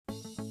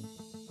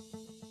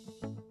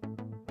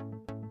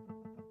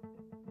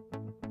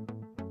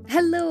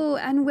Hello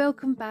and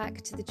welcome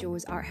back to the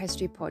Jo's Art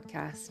History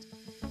Podcast,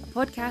 a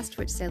podcast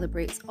which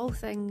celebrates all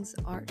things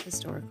art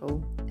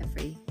historical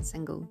every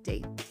single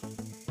day.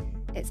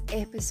 It's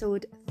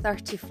episode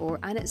 34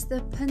 and it's the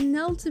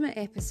penultimate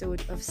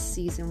episode of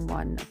season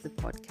 1 of the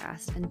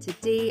podcast, and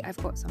today I've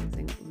got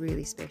something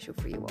really special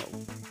for you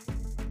all.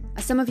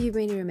 As some of you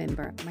may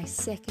remember, my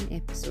second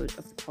episode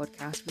of the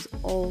podcast was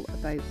all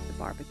about the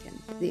Barbican,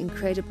 the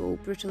incredible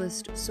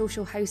brutalist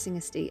social housing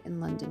estate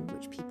in London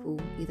which people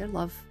either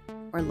love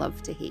or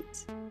love to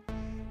hate.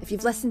 If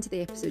you've listened to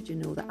the episode, you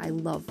know that I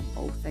love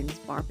all things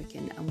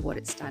Barbican and what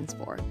it stands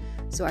for.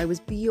 So I was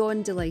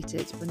beyond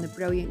delighted when the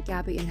brilliant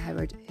Gabby and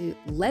Howard, who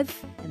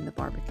live in the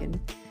Barbican,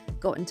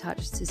 got in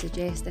touch to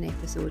suggest an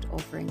episode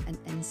offering an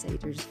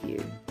insider's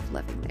view of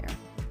living there,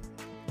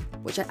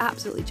 which I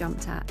absolutely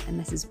jumped at, and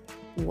this is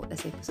what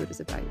this episode is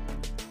about.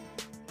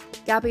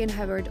 Gabby and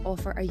Howard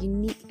offer a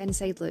unique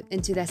inside look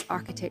into this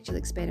architectural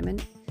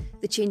experiment,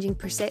 the changing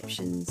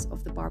perceptions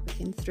of the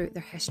Barbican throughout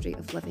their history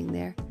of living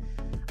there,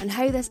 and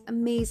how this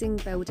amazing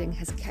building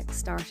has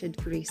kick-started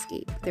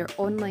Greyscape, their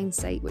online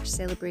site which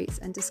celebrates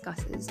and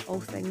discusses all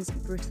things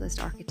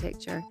brutalist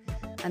architecture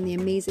and the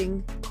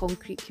amazing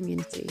concrete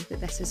community that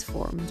this has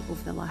formed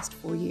over the last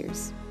 4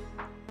 years.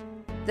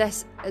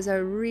 This is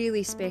a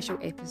really special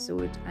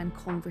episode and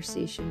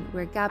conversation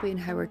where Gabby and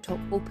Howard talk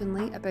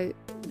openly about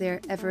their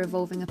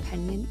ever-evolving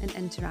opinion and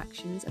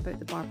interactions about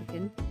the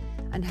Barbican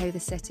and how the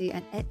city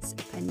and its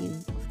opinion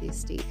of the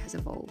estate has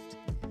evolved,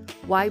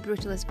 why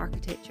brutalist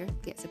architecture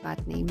gets a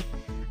bad name,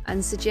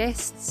 and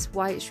suggests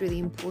why it's really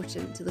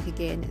important to look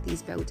again at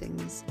these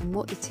buildings and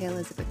what they tell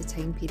us about the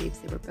time periods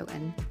they were built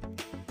in.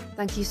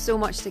 Thank you so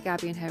much to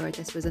Gabby and Howard.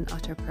 This was an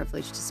utter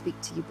privilege to speak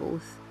to you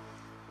both,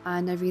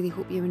 and I really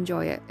hope you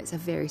enjoy it. It's a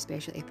very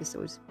special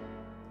episode.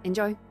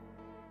 Enjoy.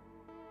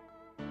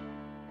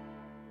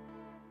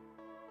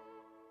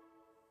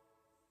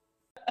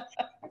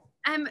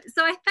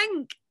 So I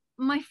think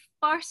my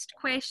first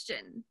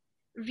question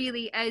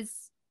really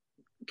is,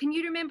 can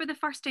you remember the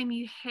first time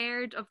you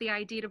heard of the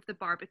idea of the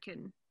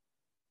Barbican?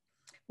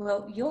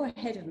 Well, you're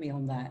ahead of me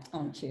on that,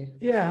 aren't you?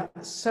 Yeah,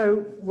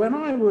 so when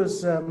I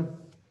was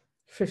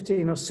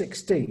 15 or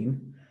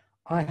 16,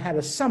 I had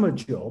a summer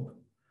job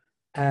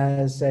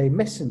as a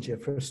messenger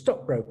for a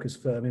stockbroker's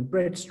firm in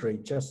Bread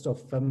Street, just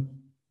off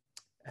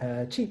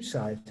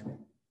Cheapside.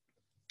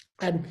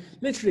 And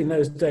literally in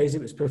those days,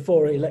 it was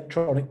before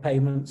electronic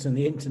payments and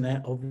the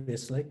internet,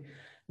 obviously.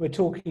 We're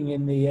talking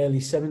in the early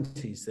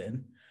 70s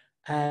then.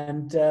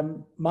 And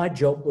my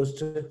job was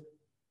to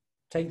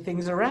take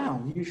things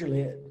around,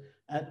 usually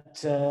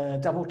at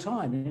double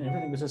time.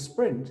 Everything was a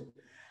sprint.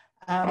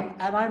 And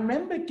I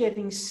remember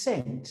getting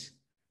sent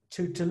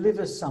to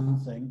deliver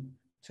something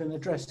to an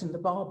address in the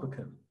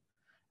Barbican.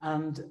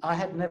 And I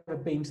had never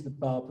been to the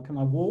Barbican.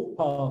 I walked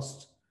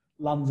past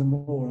London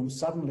Wall and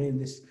suddenly in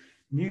this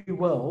new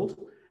world,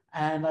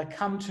 and I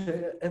come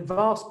to a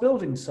vast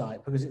building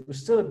site, because it was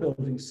still a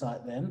building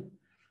site then.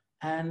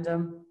 And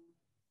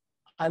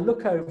I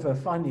look over,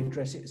 find the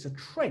address, it's a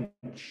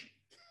trench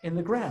in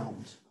the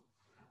ground.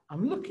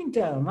 I'm looking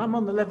down, I'm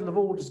on the level of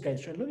Aldersgate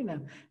Street, looking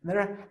down, and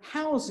there are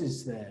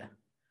houses there.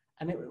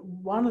 And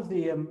one of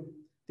the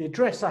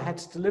address I had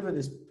to deliver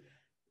this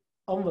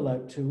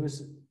envelope to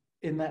was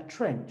in that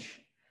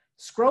trench.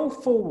 Scroll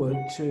forward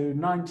to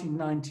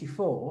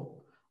 1994,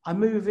 I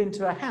move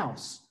into a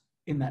house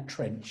in that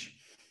trench.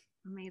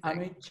 Amazing. I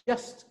mean,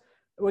 just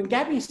when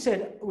Gabby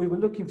said we were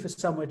looking for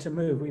somewhere to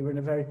move, we were in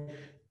a very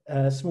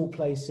small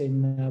place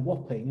in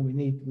Wapping,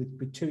 and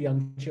with 2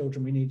 young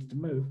children, we needed to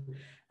move.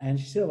 And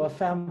she said, oh,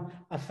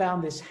 I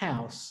found this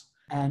house,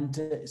 and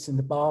it's in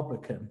the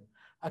Barbican.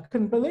 I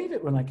couldn't believe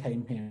it when I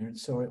came here and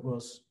saw it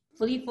was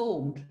Fully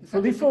formed.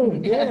 Fully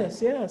formed,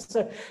 yes.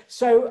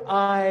 So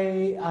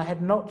I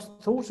had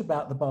not thought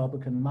about the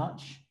Barbican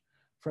much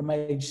from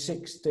age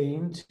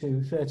 16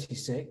 to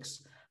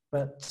 36,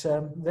 but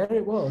there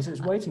it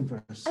was waiting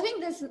for us. I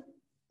think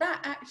that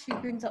actually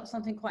brings up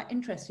something quite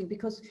interesting,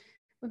 because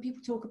when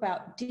people talk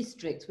about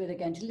districts where they're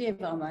going to live,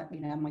 am I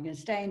going to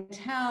stay in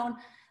town?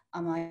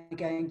 Am I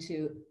going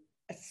to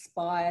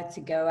aspire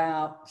to go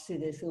out to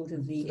the sort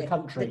of the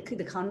country?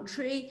 The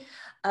country.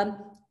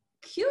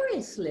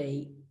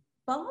 Curiously,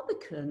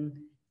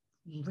 Barbican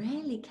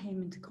rarely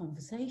came into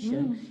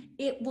conversation.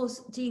 It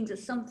was deemed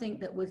as something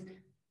that was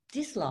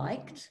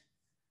disliked,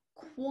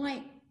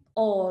 quite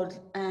odd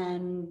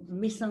and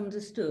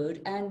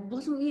misunderstood, and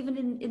wasn't even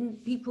in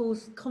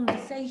people's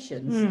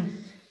conversations.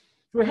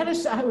 We had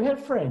a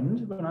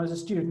friend when I was a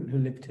student who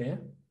lived here,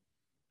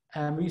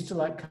 and we used to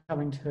like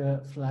coming to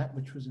her flat,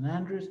 which was in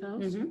Andrew's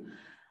house. Mm-hmm.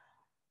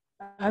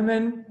 And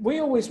then we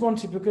always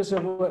wanted, because I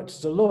worked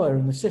as a lawyer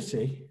in the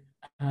city,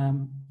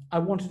 I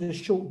wanted a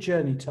short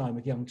journey time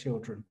with young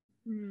children.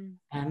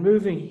 And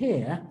moving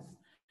here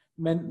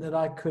meant that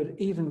I could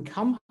even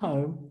come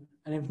home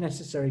and, if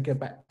necessary, go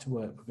back to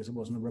work, because it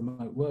wasn't a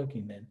remote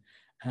working then,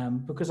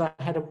 because I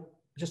had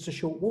just a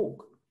short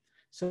walk.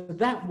 So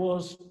that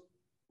was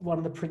one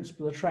of the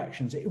principal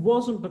attractions. It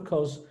wasn't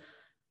because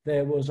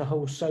there was a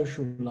whole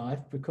social life,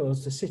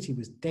 because the city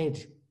was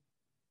dead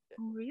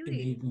Oh, in the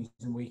really? evenings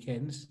and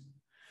weekends.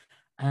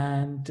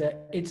 And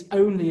it's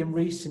only in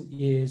recent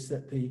years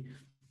that the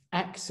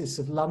axis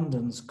of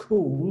London's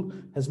cool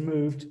has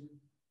moved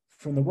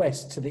from the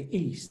west to the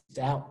east,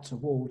 out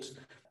towards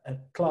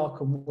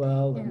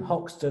Clerkenwell and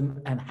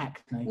Hoxton and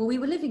Hackney. Well, we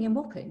were living in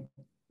Wapping,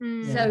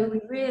 so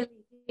we really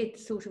did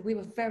we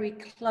were very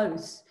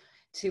close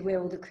to where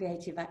all the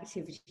creative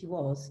activity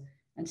was,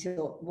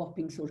 until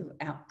Wapping sort of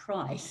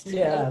outpriced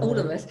all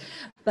of us.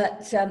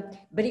 But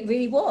it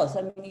really was.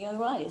 I mean, you're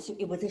right.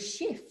 It was a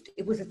shift.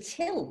 It was a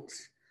tilt.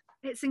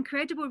 It's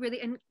incredible,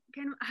 really. And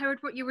kind of, Howard,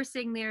 what you were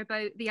saying there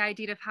about the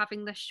idea of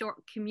having this short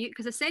commute,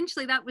 because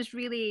essentially that was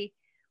really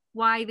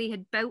why they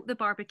had built the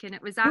Barbican.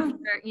 It was after,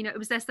 it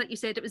was this, like you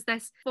said, it was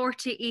this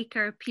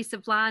 40-acre piece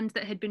of land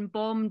that had been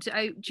bombed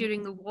out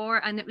during the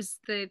war, and it was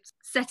the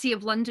City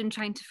of London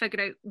trying to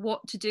figure out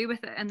what to do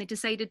with it, and they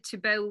decided to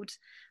build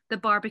the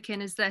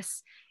Barbican as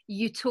this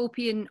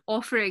utopian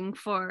offering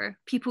for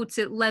people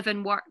to live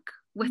and work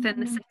within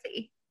the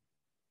city.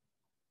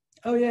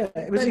 Oh yeah,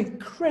 it was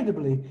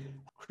incredibly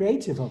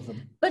creative of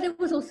them. But it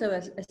was also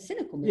a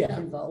cynical move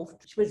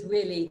involved, which was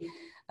really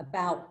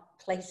about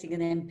placing an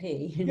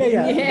MP in the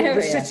area.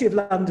 The City of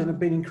London had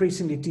been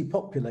increasingly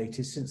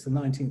depopulated since the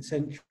 19th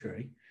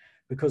century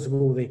because of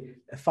all the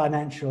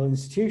financial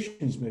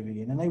institutions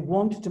moving in, and they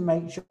wanted to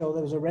make sure there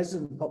was a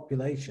resident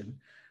population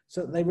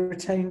so that they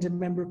retained a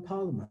member of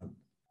parliament.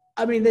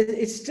 I mean,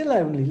 it's still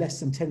only less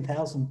than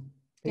 10,000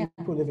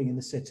 people living in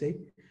the city.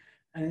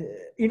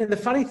 The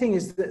funny thing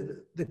is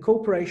that the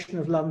Corporation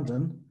of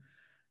London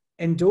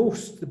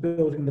endorsed the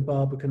building the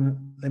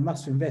Barbican. They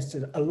must have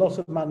invested a lot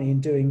of money in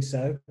doing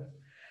so,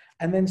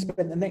 and then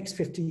spent the next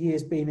 50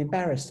 years being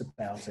embarrassed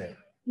about it.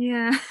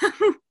 Yeah.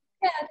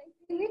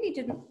 They really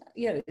didn't,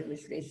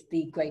 it's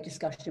the great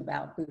discussion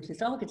about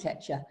brutalist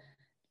architecture.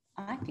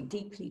 I think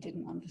deeply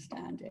didn't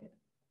understand it.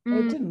 Well,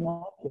 it didn't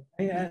like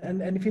it.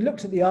 And if you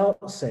looked at the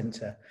Arts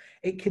Centre,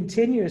 it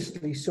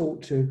continuously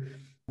sought to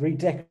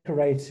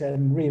redecorate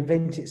and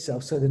reinvent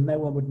itself so that no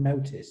one would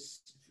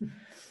notice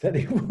that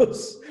it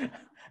was,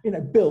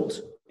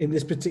 built in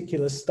this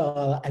particular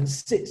style and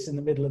sits in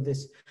the middle of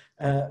this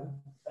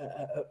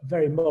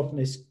very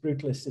modernist,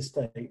 brutalist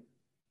estate.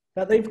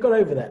 But they've got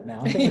over that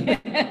now. I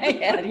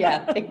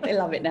think they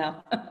love it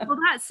now. Well,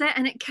 that's it.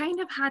 And it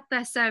kind of had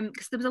this,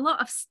 because there was a lot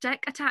of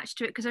stick attached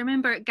to it. Because I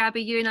remember,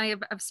 Gabby, you and I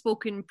have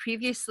spoken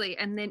previously,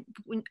 and then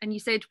and you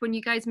said when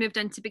you guys moved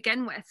in to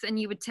begin with, and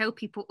you would tell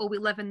people, oh, we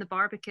live in the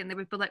Barbican, they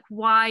would be like,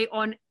 why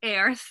on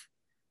earth?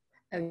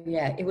 Oh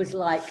yeah, it was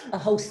like a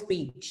whole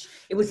speech.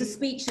 It was a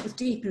speech that was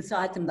deep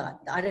inside them that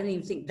I don't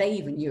even think they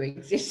even knew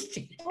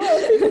existed.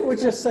 Well, people would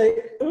just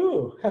say,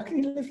 "Oh, how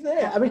can you live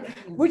there?" I mean,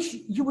 which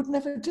you would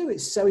never do.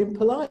 It's so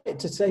impolite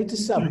to say to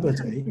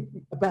somebody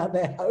about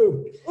their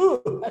home,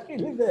 "Oh, how can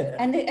you live there?"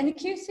 And the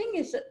curious thing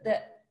is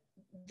that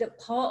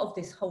part of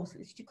this whole,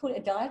 did you call it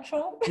a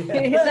diatribe?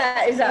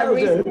 Yeah. Is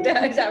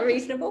that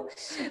reasonable?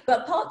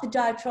 But part of the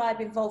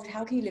diatribe involved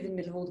how can you live in the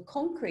middle of all the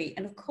concrete?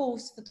 And of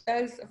course, for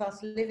those of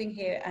us living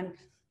here, and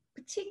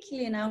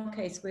particularly in our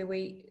case where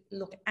we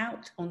look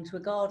out onto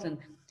a garden,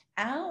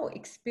 our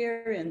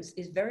experience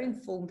is very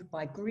informed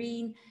by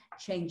green,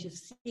 change of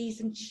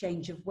season,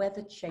 change of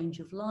weather, change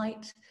of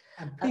light.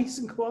 And peace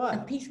and quiet.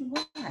 And peace and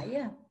quiet,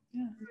 yeah.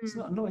 Yeah, it's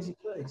not a noisy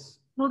place.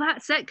 Well,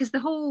 that's it, because the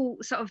whole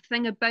sort of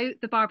thing about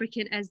the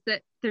Barbican is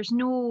that there's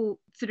no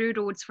through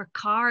roads for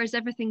cars.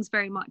 Everything's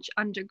very much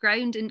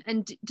underground.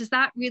 And does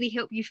that really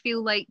help you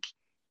feel like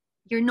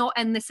you're not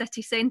in the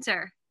city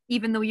centre,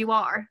 even though you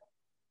are?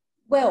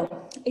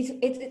 Well, it's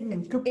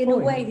in a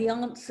way, the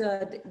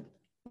answer,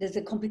 there's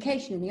a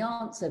complication in the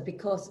answer,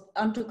 because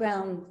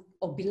underground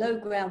or below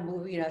ground,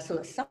 sort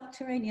of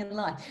subterranean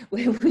life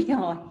where we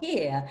are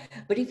here.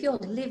 But if you're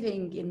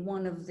living in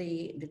one of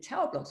the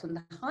tower blocks, one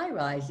of the high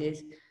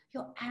rises,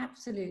 you're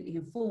absolutely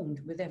informed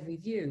with every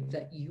view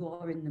that you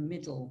are in the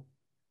middle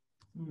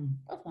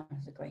of one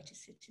of the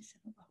greatest cities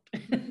in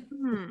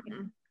the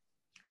world.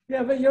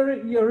 Yeah, but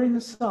you're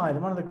inside,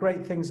 and one of the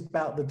great things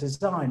about the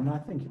design, and I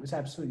think it was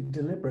absolutely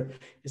deliberate,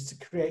 is to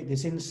create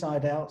this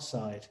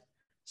inside-outside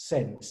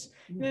sense.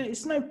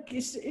 It's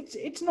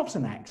not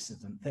an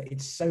accident that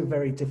it's so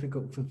very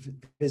difficult for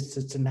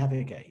visitors to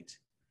navigate.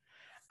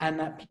 And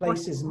that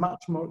place is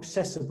much more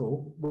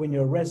accessible when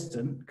you're a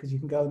resident, because you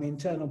can go on the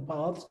internal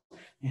paths,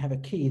 you have a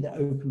key that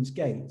opens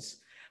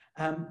gates.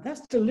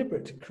 That's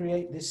deliberate to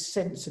create this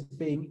sense of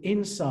being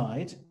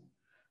inside,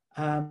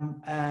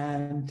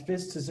 and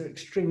visitors are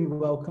extremely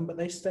welcome, but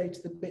they stay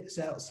to the bits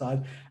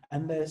outside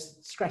and they're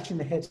scratching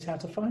their heads how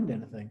to find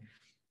anything.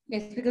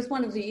 Yes, because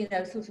one of the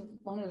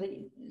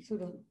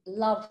sort of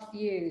loved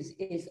views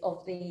is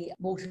of the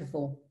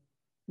waterfall,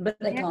 but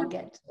they can't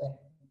get to it.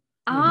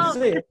 Oh,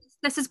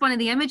 this is one of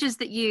the images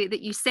that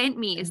you sent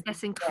me, is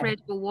this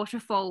incredible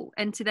waterfall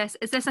into this.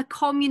 Is this a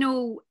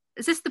communal,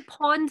 is this the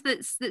pond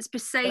that's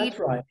beside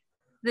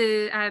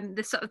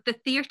the sort of the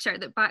theatre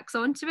that backs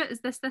onto it?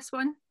 Is this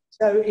one?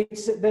 So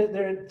it's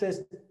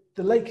there's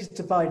the lake is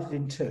divided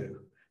in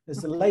two.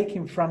 There's the lake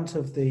in front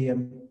of the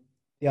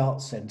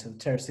Arts Centre, the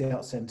terrace of the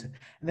Arts Centre,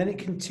 and then it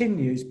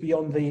continues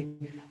beyond the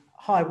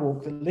high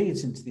walk that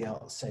leads into the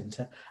arts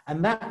centre,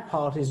 and that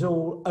part is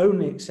all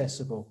only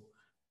accessible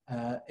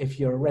if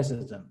you're a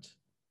resident.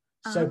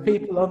 So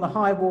people on the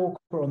high walk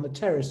or on the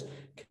terrace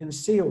can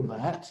see all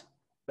that,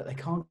 but they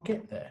can't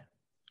get there.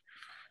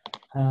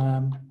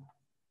 And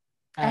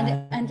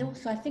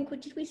also, I think,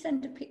 did we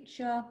send a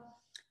picture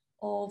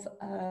of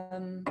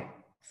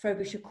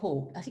Frobisher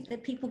Court? I think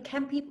that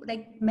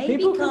they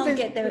maybe can't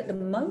get there at the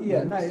moment.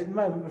 Yeah, no, at the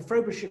moment,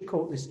 Frobisher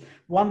Court, this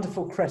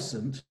wonderful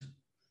crescent,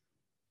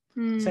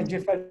 sent you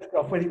a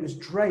photograph when it was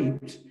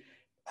draped.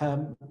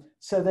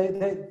 So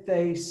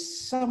they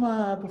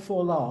summer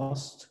before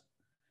last,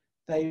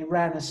 they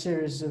ran a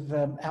series of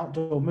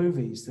outdoor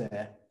movies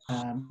there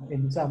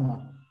in summer,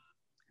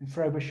 in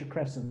Frobisher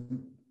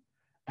Crescent.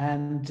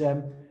 And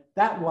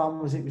that one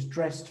was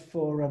dressed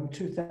for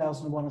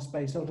 2001: A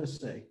Space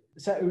Odyssey.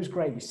 So it was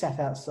great. You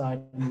sat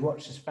outside and you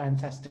watched this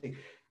fantastic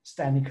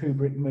Stanley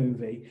Kubrick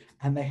movie,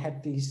 and they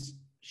had these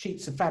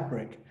sheets of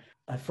fabric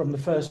from the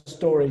first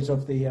stories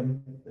of the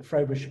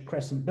Frobisher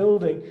Crescent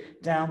building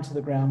down to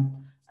the ground,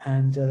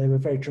 and they were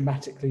very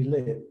dramatically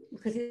lit.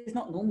 Because it's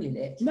not normally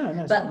lit.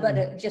 No.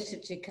 But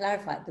just to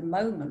clarify, at the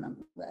moment,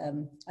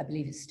 I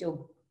believe it's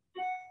still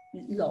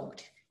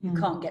locked. You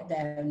can't get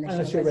there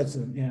unless you're a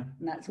resident, yeah.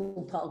 And that's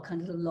all part of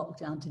kind of the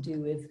lockdown to do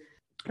with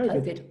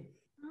COVID.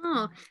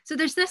 Oh, so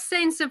there's this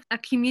sense of a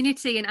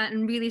community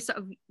and really sort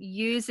of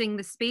using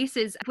the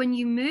spaces. When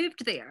you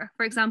moved there,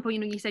 for example,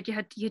 you said you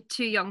had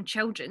 2 young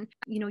children.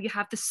 You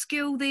have the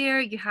school there,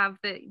 you have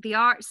the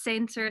arts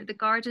centre, the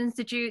gardens.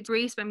 Did your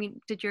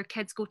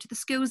kids go to the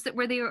schools that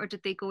were there, or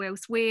did they go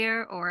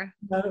elsewhere? Or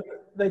no,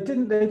 they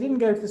didn't. They didn't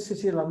go to the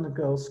City of London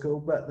Girls' School,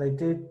 but they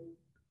did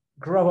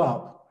grow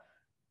up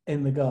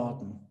in the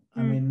garden.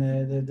 I mean,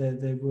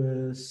 they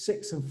were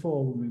 6 and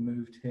 4 when we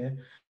moved here,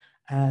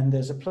 and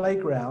there's a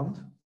playground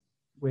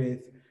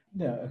with,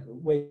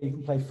 where you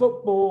can play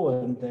football,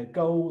 and the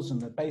goals, and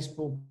the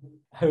baseball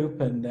hoop,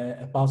 and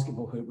a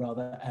basketball hoop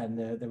rather, and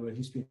there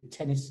used to be a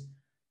tennis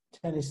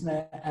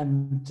net,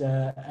 and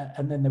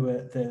then there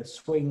were the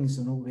swings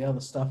and all the other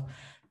stuff.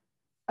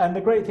 And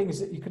the great thing is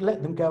that you could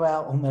let them go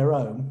out on their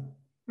own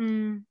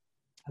and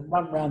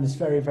run around this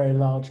very, very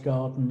large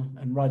garden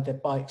and ride their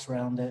bikes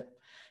around it.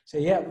 So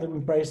yeah, we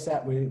embraced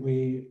that.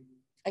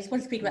 I just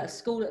want to speak about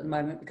school at the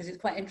moment, because it's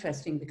quite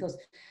interesting, because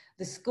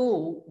the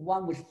school,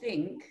 one would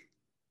think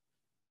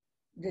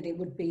that it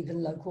would be the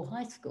local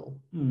high school.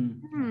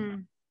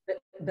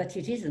 But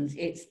it isn't.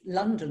 It's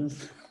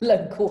London's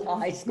local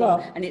high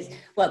school. And it's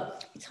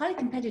highly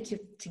competitive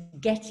to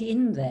get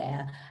in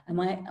there. And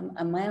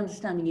my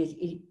understanding is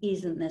it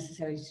isn't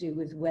necessarily to do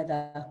with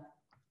whether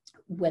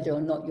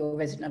or not you're a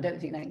resident. I don't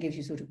think that gives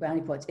you sort of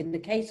brownie points. In the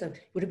case of,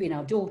 would have been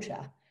our daughter,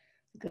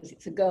 because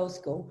it's a girls'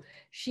 school,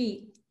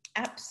 she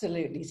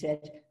absolutely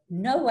said,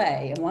 no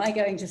way am I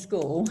going to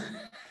school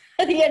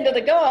at the end of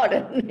the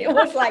garden. It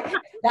was like,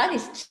 that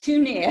is too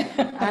near.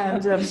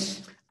 And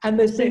there's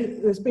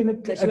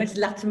been she went to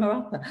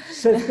Latimer.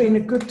 So there's been a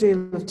good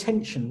deal of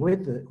tension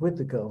with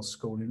the girls'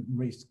 school in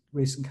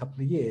recent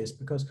couple of years,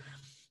 because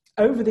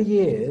over the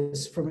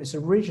years, from its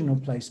original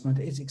placement,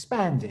 it's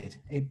expanded.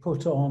 It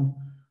put on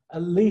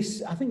at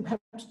least, I think,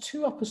 perhaps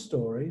 2 upper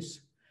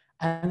stories,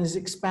 and has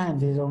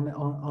expanded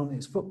on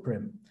its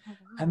footprint. Oh, wow.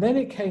 And then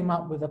it came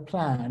up with a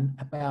plan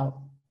about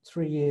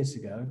 3 years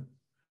ago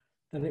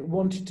that it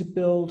wanted to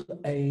build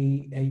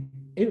a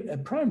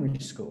primary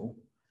school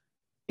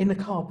in a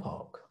car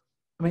park.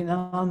 I mean,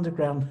 an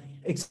underground,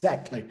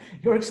 exactly.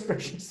 Your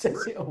expression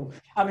says it all.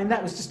 I mean,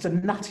 that was just a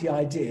nutty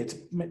idea to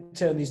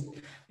turn these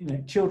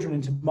children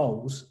into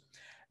moles.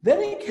 Then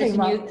it came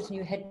up. There's a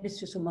new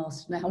headmistress or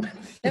master now.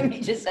 Let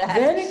me just add.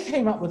 Then it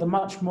came up with a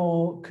much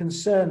more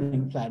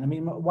concerning plan. I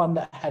mean, one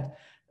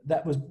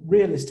that was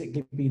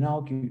realistically being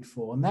argued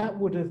for, and that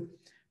would have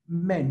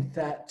meant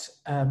that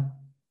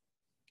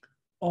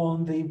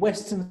on the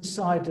western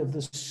side of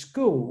the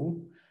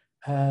school,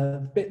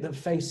 the bit that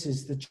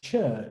faces the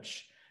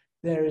church,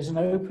 there is an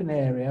open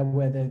area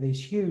where there are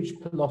these huge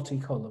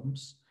pilotis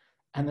columns,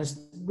 and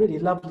there's really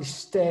lovely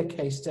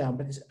staircase down,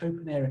 but it's an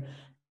open area.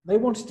 They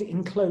wanted to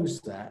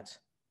enclose that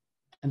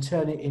and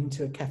turn it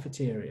into a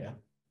cafeteria.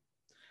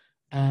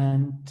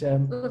 And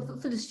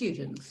for the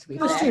students. For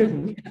the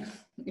students.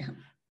 Yeah.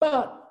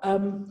 But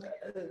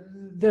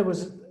there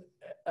was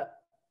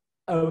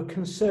a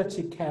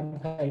concerted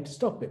campaign to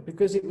stop it,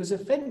 because it was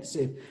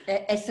offensive.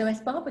 SOS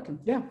Barbican.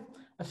 Yeah,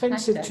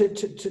 offensive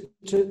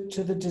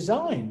to the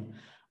design.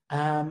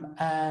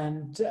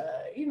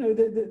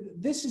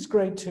 This is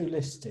grade 2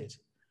 listed.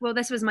 Well,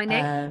 this was my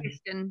next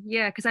question.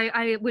 Yeah, because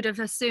I would have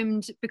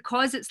assumed,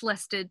 because it's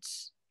listed,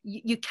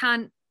 you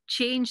can't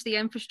change the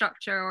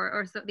infrastructure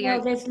or the.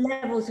 Well, there's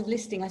levels of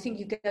listing. I think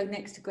you go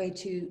next to grade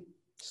 2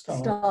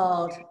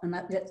 starred, and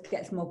that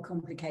gets more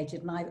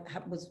complicated. And I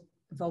was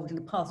involved in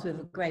the past with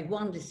a grade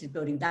 1 listed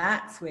building.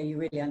 That's where you're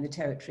really on the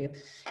territory of,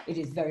 it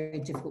is very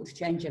difficult to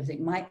change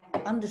everything. My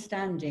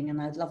understanding,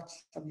 and I'd love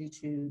somebody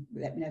to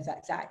let me know if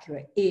that's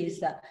accurate, is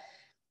that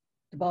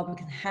the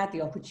Barbican had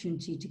the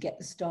opportunity to get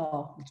the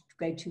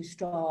grade 2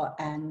 star,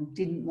 and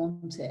didn't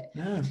want it.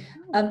 No.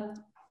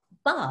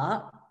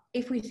 But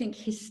if we think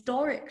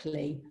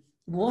historically,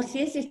 what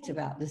is it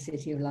about the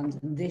City of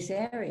London, this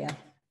area?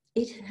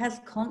 It has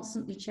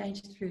constantly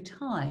changed through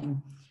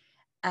time.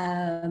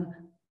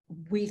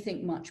 We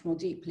think much more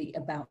deeply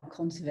about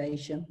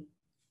conservation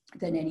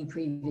than any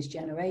previous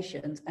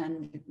generations,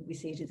 and we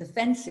see it as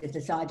offensive,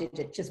 this idea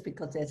that just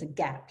because there's a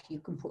gap you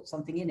can put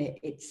something in it.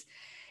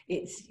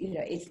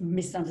 It's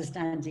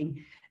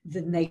misunderstanding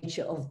the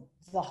nature of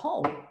the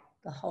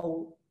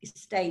whole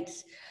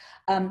estate.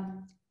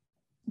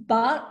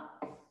 But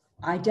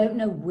I don't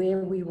know where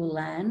we will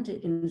land,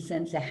 in the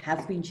sense there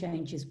have been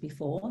changes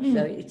before,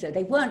 so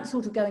they weren't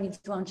sort of going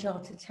into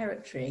uncharted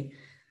territory.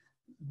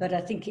 But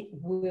I think it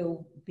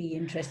will be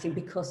interesting,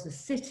 because the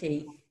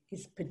city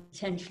is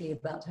potentially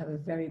about to have a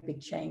very big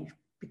change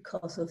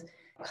because of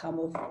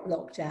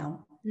lockdown,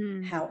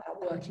 how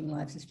our working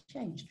lives has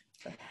changed.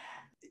 So.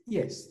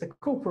 Yes, the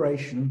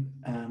corporation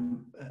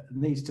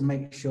needs to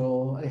make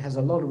sure it has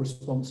a lot of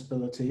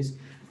responsibilities,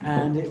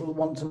 and it will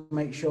want to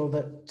make sure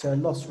that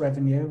lost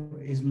revenue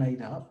is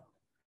made up.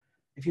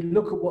 If you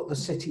look at what the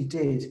city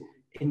did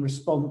in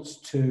response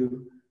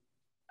to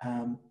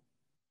the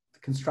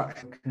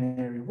construction of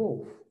Canary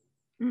Wharf,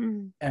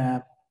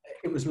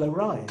 it was low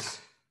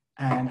rise,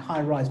 and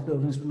high rise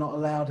buildings were not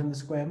allowed in the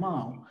square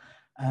mile.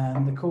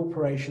 And the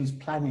corporation's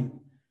planning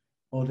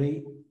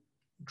body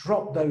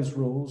dropped those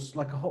rules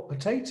like a hot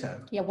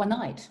potato. Yeah, one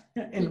night.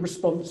 In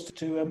response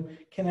to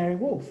Canary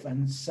Wharf.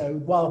 And so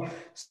while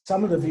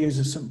some of the views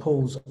of St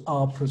Paul's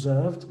are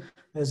preserved,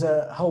 there's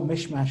a whole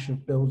mishmash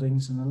of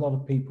buildings, and a lot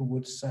of people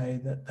would say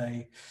that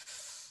they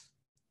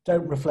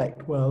don't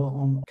reflect well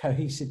on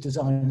cohesive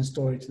design and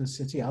story to the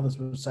city. Others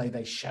would say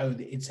they show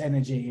its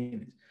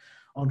energy,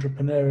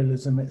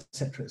 entrepreneurialism,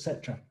 etc.,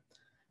 etc.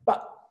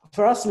 But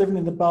for us living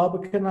in the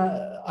Barbican,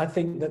 I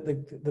think that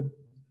the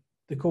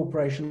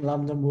Corporation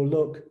London will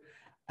look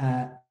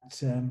at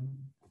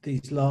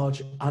these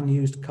large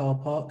unused car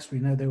parks. We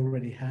know they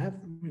already have.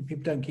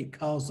 People don't keep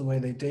cars the way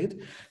they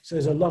did. So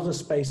there's a lot of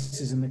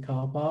spaces in the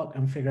car park,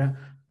 and figure out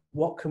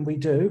what can we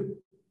do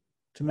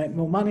to make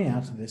more money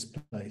out of this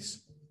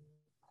place.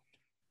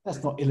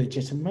 That's not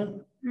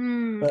illegitimate.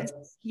 But,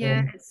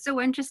 it's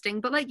so interesting.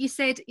 But like you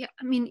said,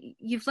 I mean,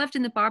 you've lived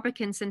in the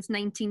Barbican since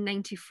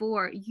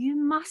 1994. You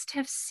must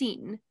have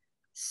seen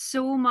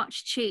so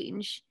much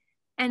change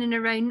in and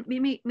around,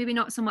 maybe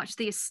not so much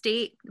the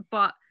estate,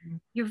 but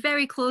you're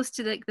very close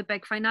to the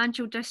big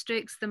financial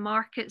districts, the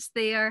markets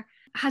there.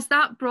 Has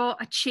that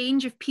brought a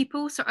change of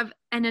people sort of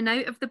in and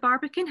out of the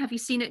Barbican? Have you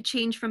seen it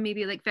change from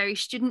maybe like very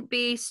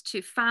student-based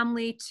to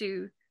family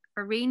to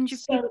a range of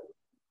people?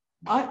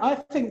 I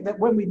think that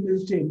when we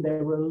moved in,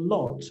 there were a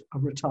lot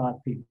of retired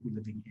people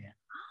living here.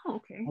 Oh,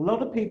 okay. A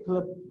lot of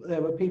people,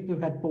 there were people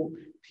who had bought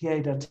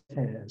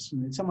pied-à-terres,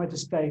 and somewhere to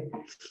stay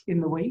in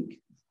the week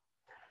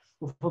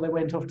before they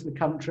went off to the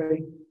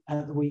country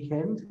at the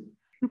weekend.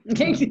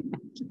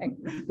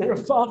 There are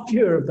far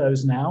fewer of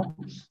those now.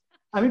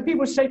 I mean,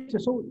 people say to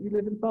us, "Oh, you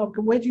live in the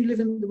Barbican. Where do you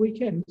live in the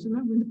weekend?" So,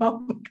 no, we're in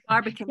the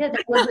Barbican. Yeah,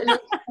 they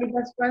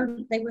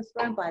were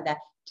thrown by that.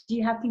 Do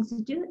you have things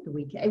to do at the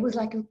weekend? It was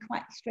like a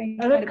quite strange.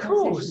 And of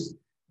course,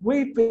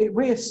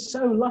 we're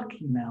so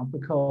lucky now,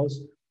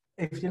 because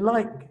if you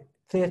like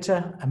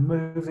theatre and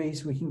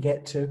movies, we can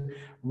get to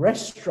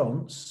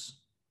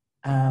restaurants,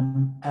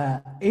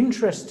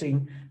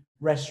 interesting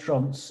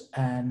restaurants,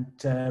 and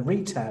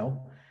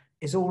retail.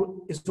 Is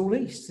all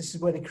east. This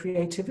is where the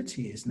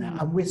creativity is now,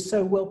 and we're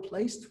so well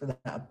placed for that.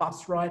 A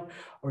bus ride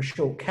or a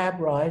short cab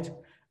ride,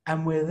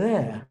 and we're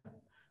there.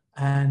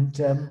 And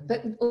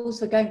but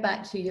also going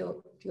back to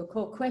your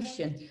core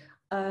question,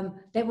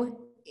 there were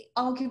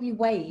arguably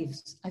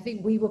waves. I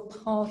think we were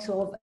part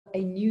of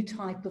a new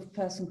type of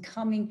person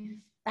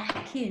coming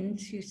back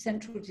into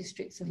central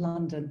districts of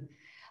London,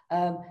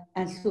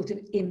 and sort of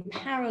in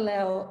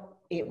parallel,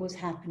 it was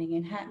happening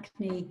in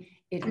Hackney.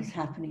 It was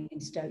happening in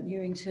Stoke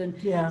Newington.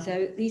 Yeah.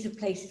 So these are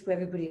places where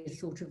everybody has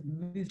sort of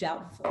moved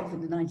out of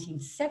in the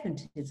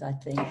 1970s, I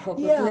think,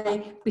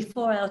 probably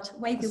before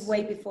way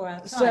before our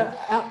time. So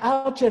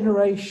our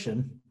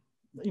generation,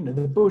 the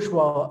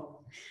bourgeois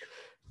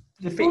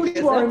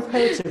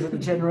imperative of the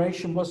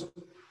generation was,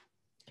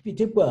 if you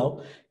did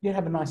well, you'd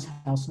have a nice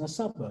house in a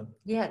suburb.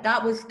 Yeah,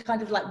 that was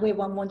kind of like where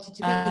one wanted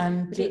to be.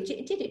 And but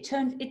it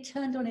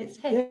turned on its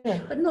head,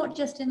 but not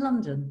just in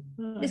London.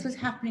 This was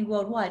happening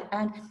worldwide.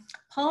 And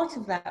part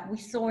of that we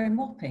saw in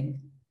Wapping,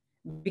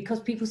 because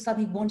people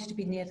suddenly wanted to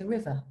be near the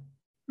river.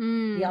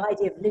 The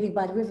idea of living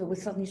by the river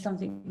was suddenly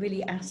something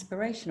really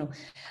aspirational.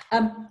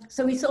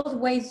 So we saw the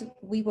ways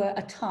we were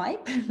a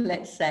type,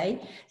 let's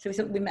say. So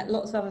we met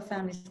lots of other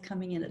families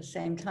coming in at the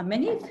same time,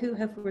 many of who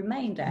have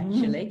remained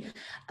actually.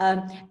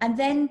 And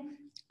then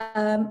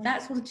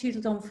that sort of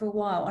tutored on for a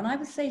while. And I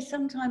would say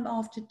sometime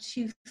after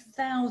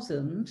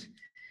 2000,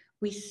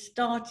 we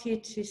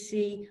started to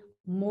see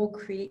more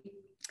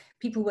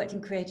people worked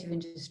in creative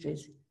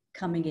industries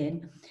coming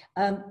in.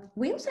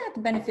 We also had the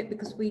benefit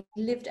because we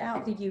lived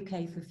out of the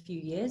UK for a few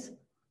years,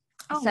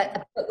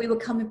 but we were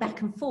coming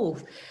back and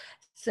forth.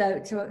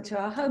 to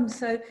our home.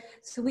 So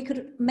we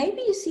could,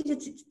 maybe you see the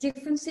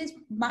differences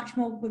much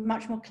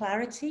more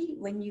clarity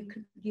when you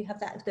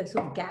have those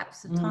sort of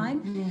gaps of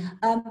time.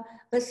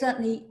 But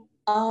certainly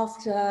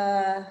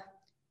after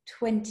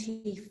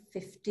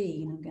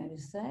 2015, I'm going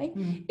to say,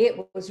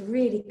 it was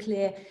really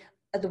clear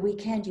at the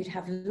weekend you'd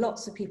have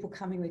lots of people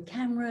coming with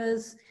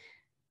cameras,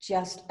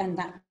 and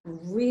that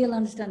real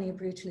understanding of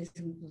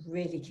brutalism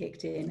really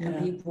kicked in,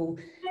 and people,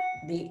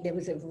 there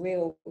was a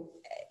real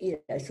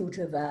sort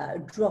of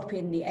a drop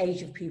in the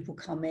age of people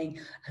coming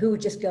who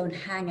would just go and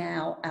hang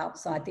out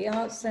outside the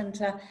arts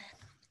centre.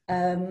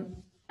 And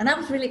that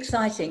was really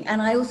exciting.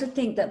 And I also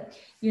think that,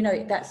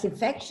 that's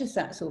infectious,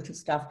 that sort of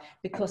stuff,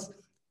 because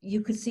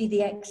you could see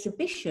the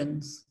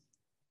exhibitions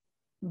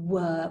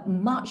were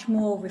much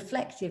more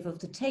reflective of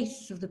the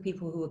tastes of the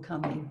people who were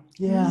coming.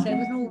 Yeah. So it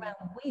was an all-round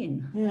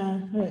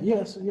win.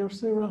 Yes, you're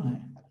so right.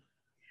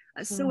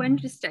 That's so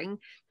interesting,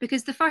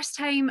 because the first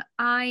time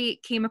I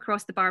came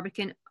across the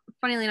Barbican,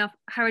 funnily enough,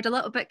 Howard, a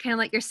little bit kind of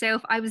like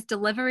yourself, I was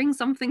delivering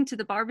something to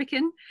the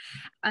Barbican.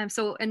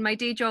 So in my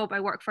day job, I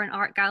work for an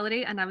art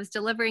gallery, and I was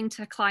delivering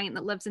to a client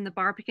that lives in the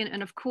Barbican.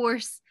 And of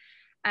course,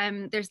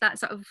 there's that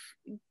sort of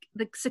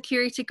the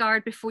security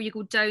guard before you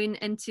go down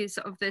into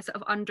sort of the sort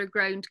of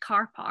underground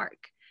car park.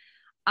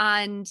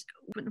 And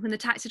when the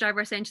taxi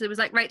driver essentially was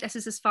like, right, this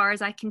is as far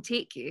as I can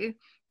take you.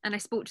 And I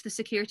spoke to the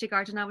security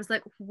guard, and I was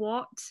like,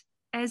 what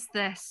is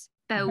this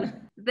build?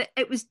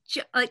 It was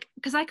like,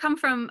 because I come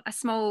from a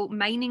small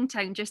mining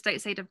town just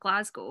outside of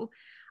Glasgow,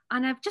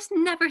 and I've just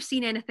never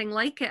seen anything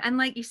like it. And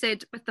like you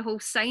said, with the whole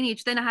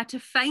signage, then I had to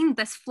find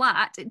this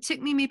flat. It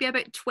took me maybe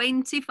about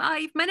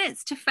 25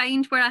 minutes to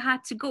find where I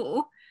had to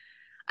go.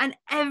 And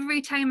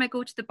every time I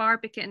go to the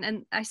Barbican,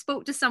 and I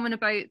spoke to someone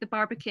about the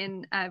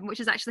Barbican, which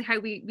is actually how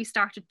we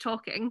started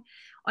talking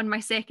on my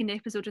second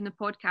episode in the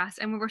podcast.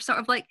 And we were sort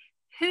of like,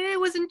 who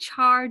was in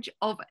charge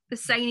of the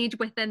signage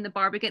within the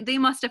Barbican? They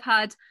must have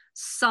had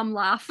some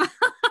laugh.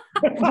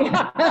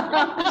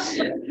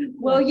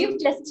 Well, you've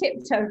just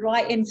tiptoed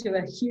right into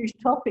a huge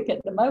topic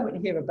at the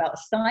moment here about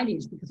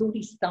signage, because all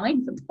these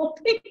signs are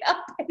popping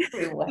up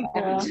everywhere.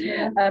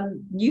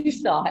 New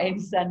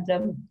signs, and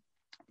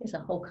there's a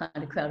whole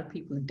kind of crowd of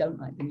people who don't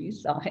like the new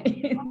signs.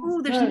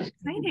 Oh, there's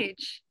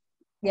signage.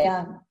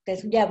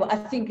 But I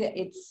think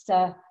it's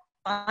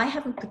I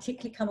haven't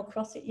particularly come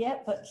across it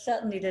yet, but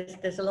certainly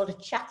there's a lot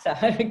of chatter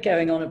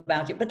going on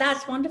about it. But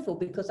that's wonderful,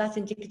 because that's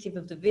indicative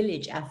of the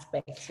village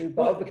aspect to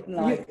Barbican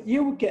life.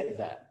 You will get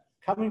that.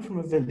 Coming from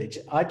a village,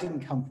 I didn't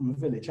come from a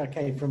village. I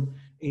came from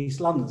East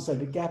London, so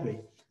did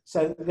Gabby.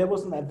 So there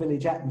wasn't that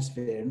village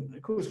atmosphere. And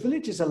of course,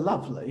 villages are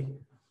lovely,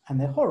 and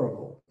they're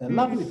horrible. They're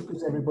lovely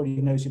because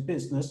everybody knows your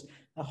business.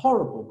 They're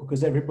horrible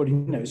because everybody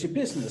knows your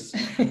business.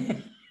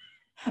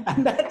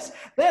 And that's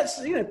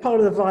part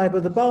of the vibe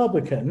of the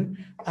Barbican.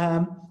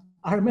 I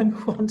remember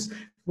once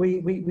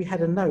we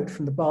had a note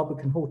from the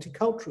Barbican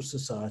Horticultural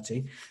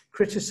Society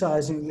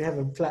criticising. We have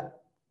a flat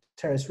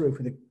terrace roof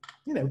with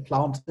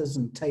planters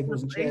and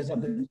tables and chairs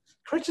up there,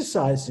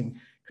 criticising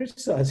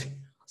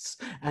us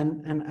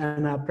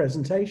and our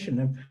presentation.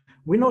 And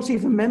we're not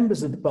even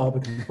members of the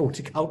Barbican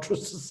Horticultural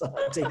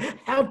Society.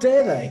 How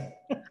dare they?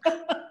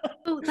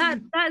 So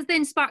that's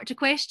then sparked a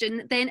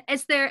question. Then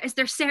is there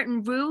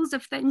certain rules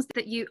of things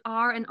that you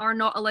are and are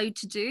not allowed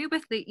to do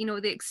with the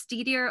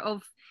exterior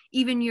of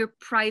even your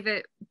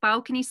private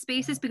balcony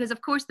spaces? Because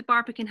of course the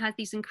Barbican has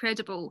these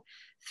incredible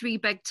 3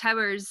 big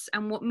towers,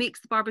 and what makes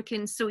the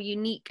Barbican so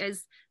unique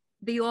is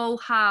they all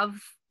have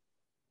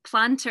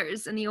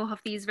planters, and they all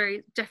have these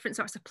very different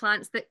sorts of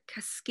plants that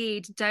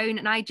cascade down.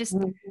 And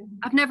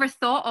I've never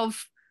thought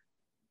of,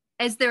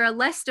 is there a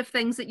list of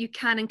things that you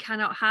can and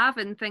cannot have,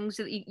 and things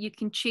that you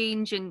can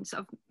change and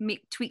sort of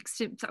make tweaks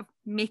to sort of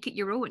make it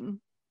your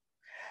own?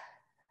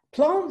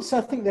 Plants,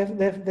 I think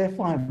they're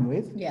fine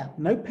with. Yeah.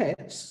 No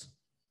pets.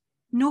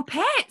 No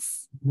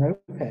pets? No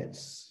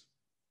pets.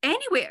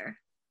 Anywhere?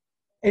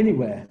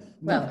 Anywhere.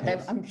 No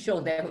well, I'm sure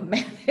there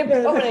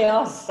probably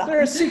are some.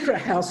 There are secret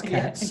house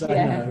cats, I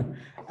know.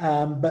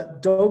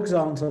 But dogs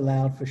aren't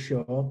allowed for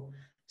sure.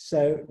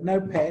 So no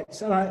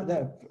pets. And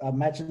I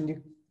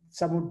imagine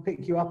someone would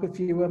pick you up if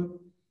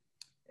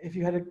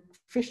you had a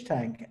fish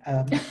tank.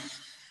 The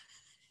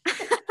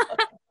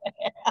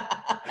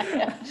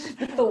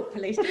thought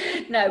police.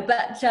 No,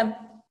 but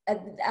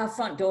our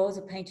front doors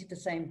are painted the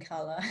same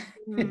colour.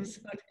 It's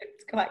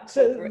quite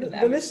so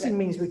the listing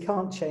means we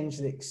can't change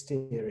the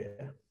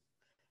exterior.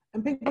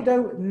 And people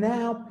don't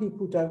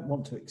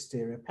want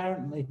to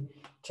apparently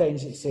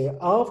change the exterior.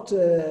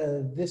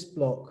 After this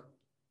block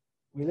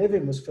we live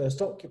in was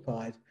first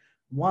occupied,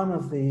 one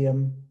of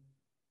the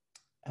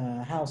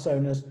house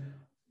owners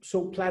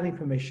sought planning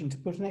permission to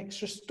put an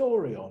extra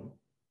story on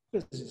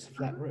because it's a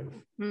flat roof.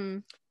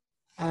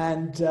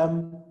 And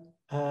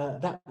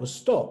that was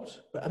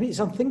stopped. But I mean, it's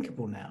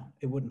unthinkable now.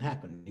 It wouldn't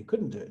happen. You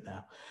couldn't do it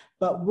now.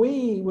 But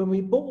when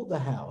we bought the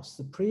house,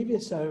 the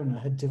previous owner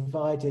had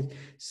divided.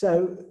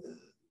 So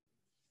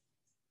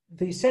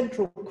the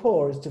central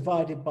core is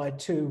divided by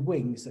 2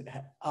 wings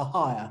that are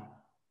higher.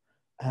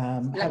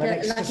 have an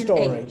extra like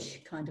story. An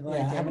H kind of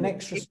idea. Have an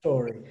extra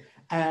story.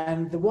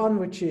 And the one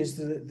which is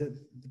the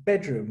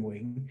bedroom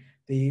wing,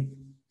 the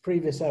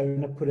previous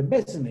owner put a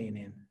mezzanine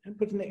in and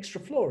put an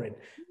extra floor in.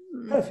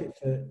 Perfect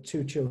for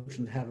two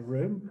children to have a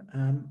room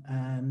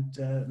and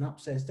an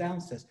upstairs,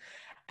 downstairs.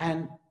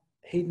 And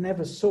he'd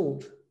never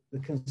sought the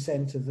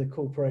consent of the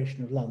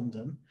Corporation of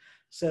London.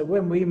 So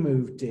when we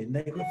moved in,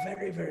 they were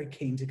very, very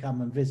keen to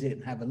come and visit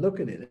and have a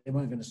look at it. They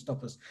weren't going to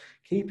stop us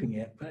keeping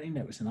it, but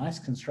it was a nice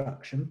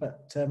construction.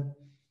 But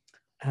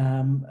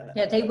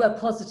they were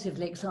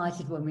positively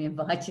excited when we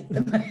invited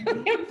them.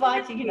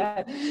 Inviting,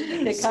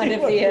 the kind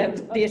of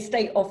the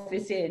estate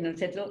office in and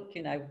said, look,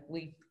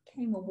 we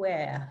became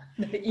aware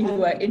that you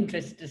were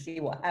interested to see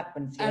what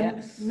happens here.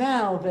 And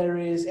now there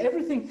is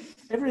everything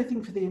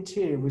for the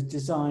interior was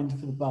designed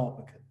for the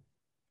Barbican.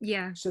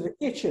 Yeah. So the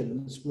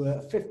kitchens were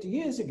 50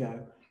 years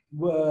ago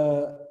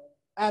were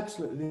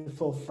absolutely the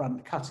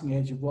forefront, cutting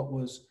edge of what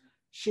was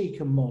chic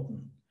and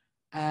modern.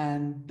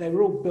 And they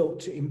were all built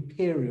to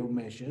imperial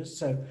measures.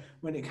 So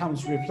when it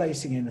comes to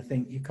replacing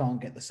anything, you can't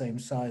get the same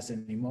size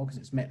anymore because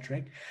it's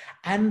metric.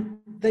 And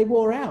they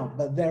wore out,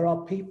 but there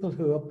are people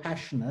who are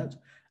passionate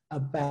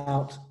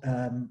about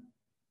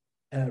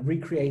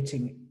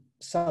recreating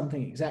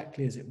something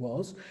exactly as it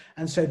was.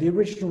 And so the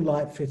original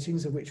light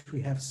fittings, of which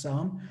we have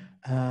some,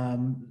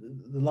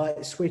 the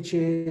light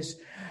switches,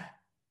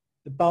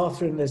 the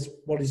bathroom, there's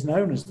what is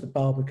known as the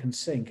Barbican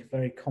sink, a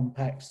very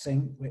compact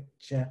sink,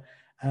 which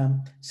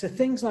so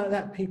things like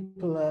that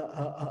people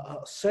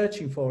are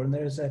searching for, and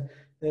there's a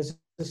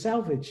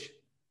salvage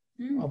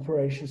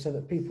operation so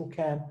that people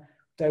can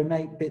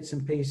donate bits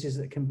and pieces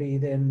that can be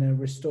then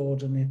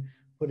restored and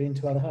put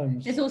into other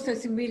homes. There's also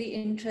some really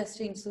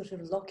interesting sort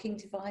of locking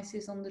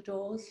devices on the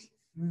doors.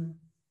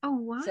 Oh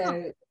wow!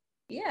 So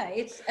yeah,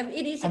 it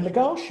is. And the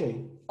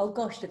Garshi. Oh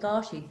gosh, the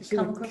Garshi. You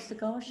come across the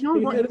Garshi? No,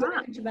 what's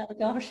that? About the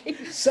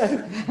Garshi. So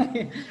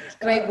it's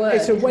a great word.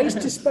 It's a waste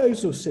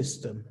disposal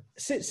system.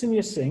 It sits in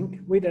your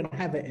sink. We don't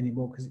have it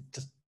anymore because it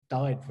just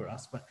died for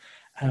us, but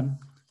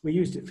we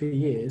used it for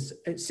years.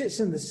 It sits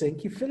in the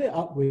sink. You fill it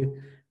up with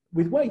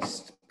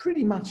waste,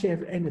 pretty much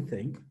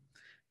anything.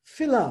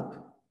 Fill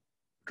up,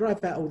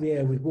 drive out all the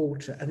air with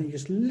water, and then you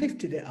just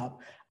lifted it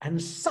up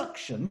and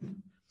sucked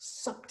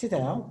it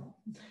out.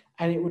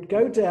 And it would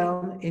go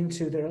down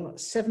into, there are like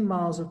 7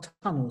 miles of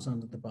tunnels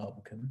under the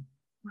Barbican.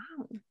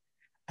 Wow.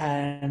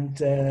 And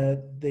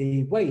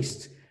the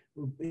waste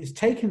is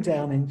taken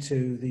down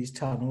into these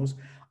tunnels.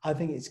 I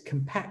think it's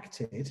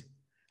compacted,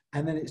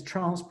 and then it's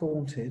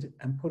transported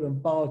and put on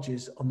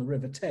barges on the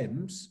River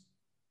Thames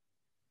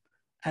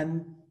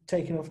and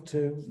taken off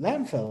to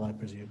landfill, I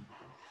presume.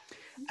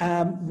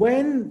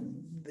 When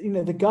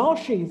the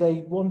Garshi,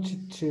 they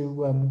wanted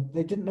to,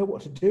 they didn't know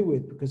what to do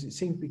with because it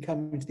seemed to be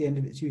coming to the end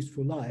of its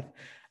useful life.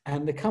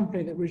 And the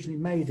company that originally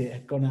made it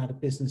had gone out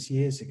of business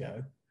years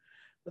ago.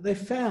 But they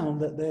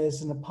found that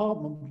there's an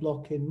apartment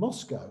block in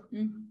Moscow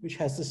which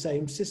has the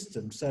same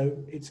system. So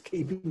it's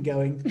keeping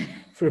going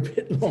for a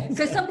bit longer.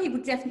 So some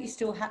people definitely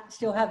still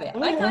have it.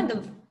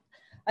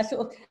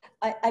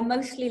 I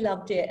mostly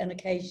loved it, and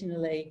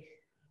occasionally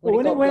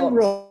when it went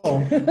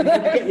wrong, you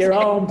had to get your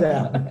arm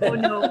down. Oh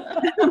no.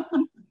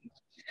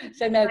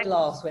 So no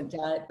glass went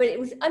down. But it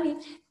was,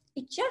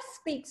 it just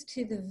speaks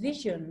to the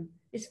vision,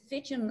 this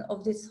vision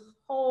of this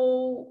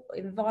whole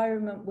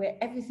environment where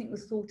everything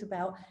was thought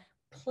about,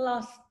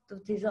 plus the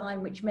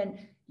design, which meant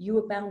you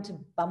were bound to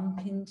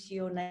bump into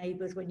your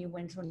neighbours when you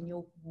went on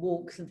your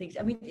walks and things.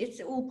 It's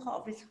all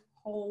part of this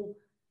whole...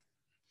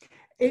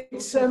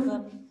 It's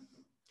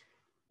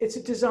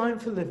a design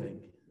for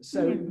living.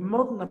 So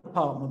modern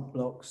apartment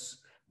blocks,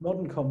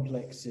 modern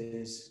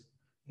complexes,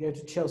 you go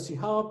to Chelsea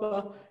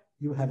Harbour,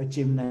 you have a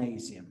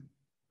gymnasium.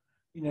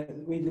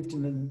 We lived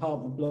in an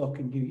apartment block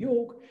in New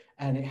York,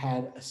 and it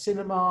had a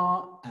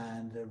cinema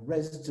and a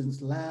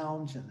residence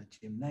lounge and a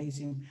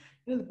gymnasium.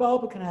 The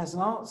Barbican has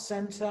an arts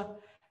centre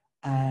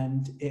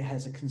and it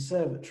has a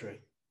conservatory.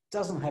 It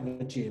doesn't have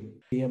a gym.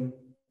 The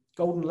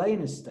Golden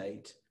Lane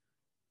estate,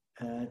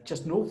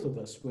 just north of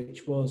us,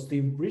 which was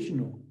the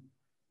original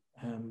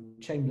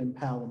Chamberlain,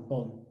 Powell and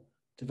Bon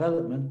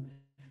development,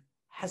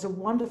 has a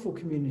wonderful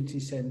community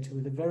centre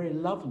with a very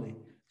lovely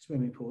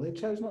swimming pool. They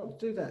chose not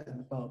to do that in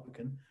the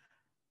Barbican.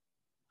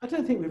 I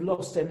don't think we've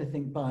lost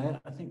anything by it.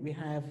 I think we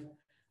have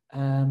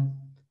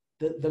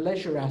the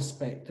leisure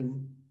aspect, the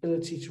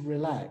ability to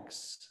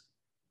relax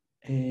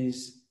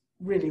is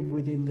really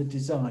within the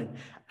design.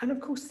 And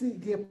of course,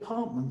 the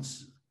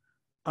apartments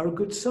are a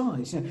good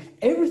size.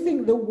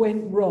 Everything that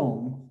went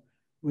wrong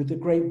with the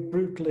great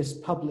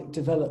brutalist public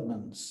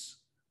developments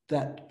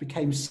that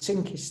became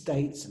sink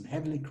estates and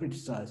heavily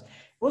criticised,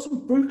 it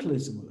wasn't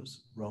brutalism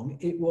was wrong,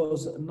 it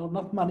was not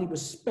enough money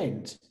was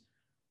spent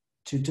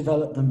to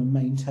develop them and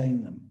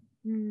maintain them.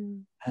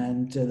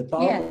 And the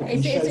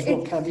Barbican shows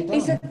what can be done.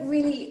 It's a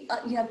really,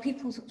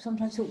 people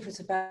sometimes talk to us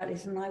about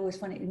this, and I always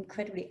find it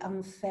incredibly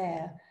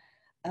unfair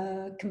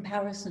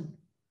comparison.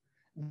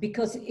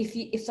 Because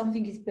if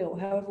something is built,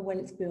 however well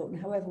it's built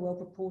and however well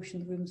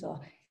proportioned the rooms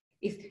are,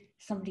 if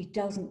somebody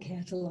doesn't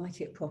care to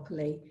light it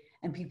properly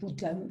and people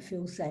don't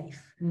feel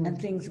safe, and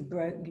things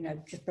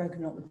are just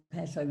broken, not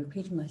repair. So I'm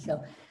repeating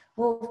myself.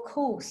 Well, of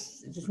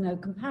course, there's no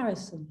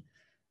comparison.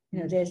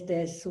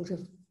 There's sort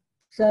of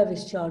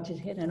service charges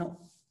here. They're not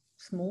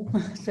small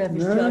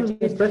service charges.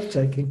 It's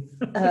breathtaking.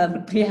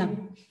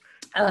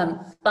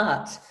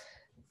 But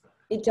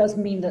it does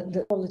mean that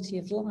the quality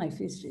of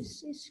life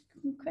is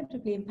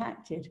incredibly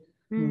impacted.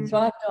 So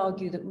I would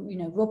argue that,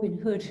 Robin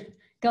Hood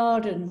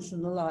Gardens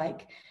and the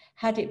like,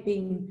 had it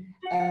been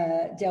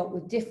dealt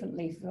with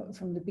differently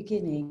from the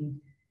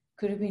beginning,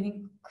 could have been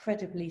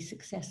incredibly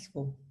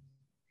successful.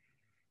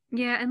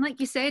 Yeah, and like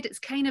you said, it's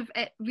kind of,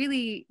 it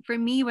really, for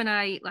me, when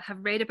I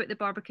have read about the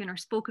Barbican or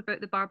spoke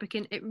about the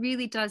Barbican, it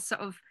really does sort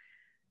of,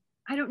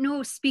 I don't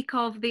know, speak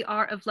of the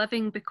art of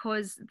living,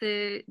 because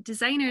the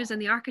designers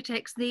and the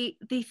architects, they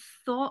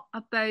thought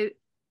about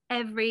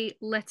every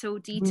little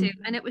detail,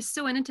 and it was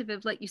so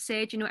innovative. Like you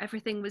said,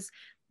 everything was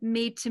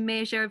made to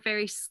measure,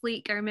 very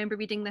sleek. I remember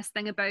reading this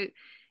thing about,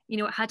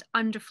 it had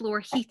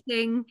underfloor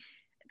heating,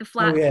 the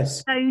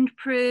flats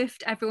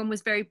soundproofed. Everyone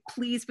was very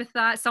pleased with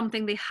that,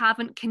 something they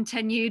haven't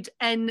continued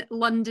in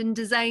London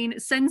design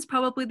since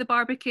probably the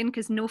Barbican,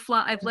 because no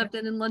flat I've lived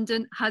in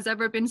London has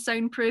ever been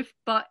soundproof.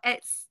 But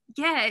it's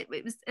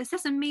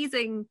this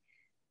amazing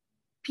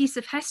piece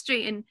of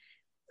history. And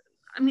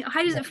I mean,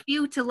 how does it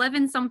feel to live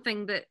in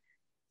something that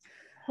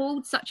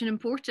holds such an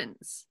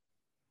importance?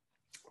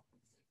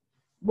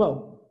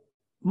 Well,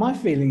 my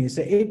feeling is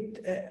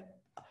that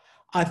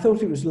I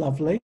thought it was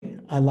lovely.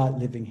 I liked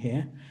living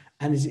here.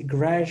 And as it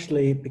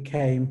gradually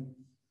became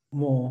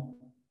more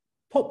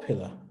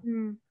popular,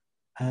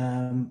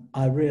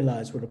 I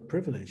realized what a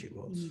privilege it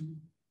was.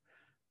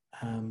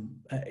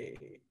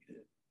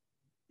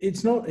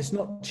 It's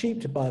not cheap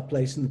to buy a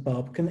place in the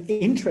Barbican.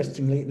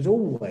 Interestingly, it was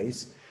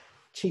always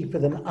cheaper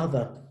than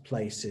other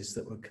places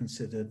that were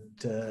considered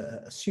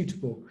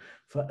suitable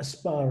for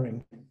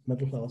aspiring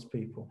middle-class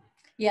people.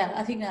 Yeah,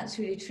 I think that's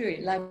really true.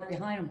 It lagged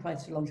behind on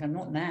price for a long time,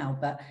 not now,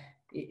 but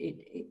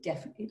it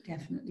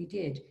definitely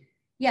did.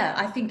 Yeah,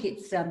 I think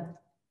it's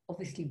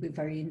obviously we're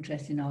very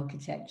interested in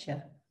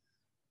architecture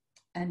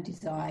and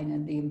design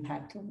and the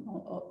impact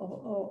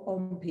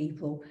on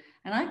people.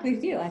 And I agree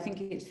with you. I think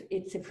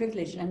it's a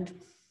privilege, and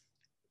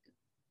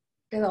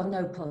there are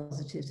no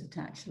positives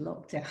attached to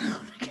lockdown.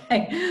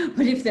 Okay,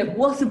 but if there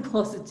was a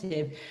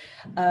positive,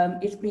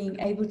 it's being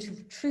able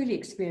to truly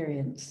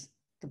experience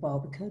the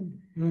Barbican,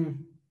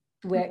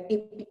 where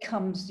it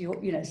becomes your,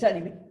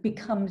 certainly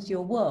certainly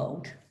your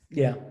world.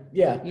 Yeah.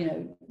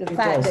 The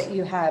fact that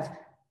you have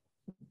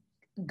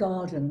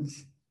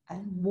gardens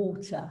and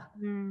water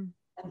and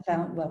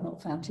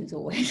not fountains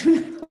always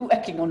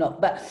working or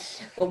not, but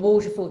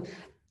waterfalls.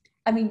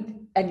 I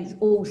mean, and it's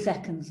all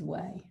seconds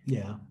away.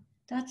 Yeah,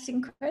 that's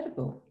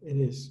incredible. It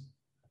is.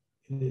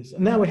 And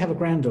now we have a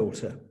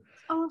granddaughter.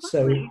 Oh,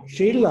 so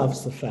she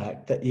loves the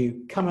fact that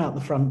you come out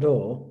the front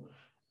door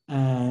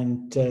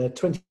and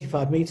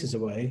 25 meters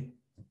away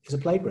is a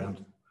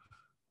playground.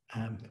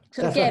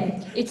 So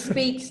again, it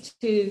speaks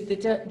to the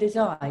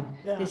design,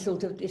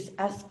 this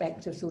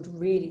aspect of sort of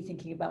really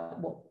thinking about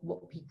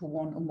what people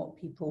want and what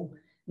people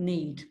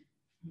need.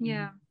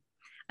 Yeah.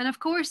 And of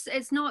course,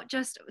 it's not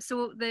just,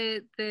 so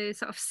the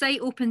sort of site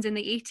opens in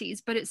the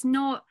 80s, but it's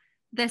not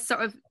this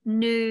sort of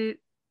new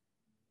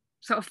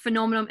sort of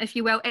phenomenon, if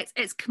you will.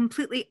 It's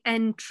completely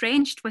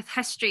entrenched with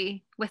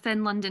history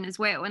within London as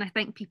well, and I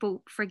think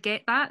people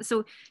forget that.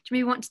 So do you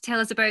maybe want to tell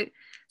us about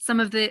some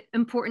of the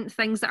important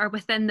things that are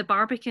within the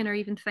Barbican, or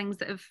even things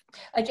that have...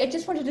 I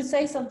just wanted to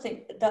say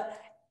something, that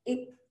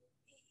it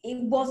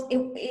was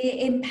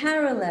in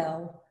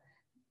parallel.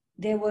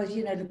 There was,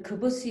 Le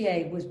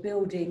Corbusier was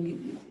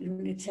building,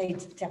 let's say,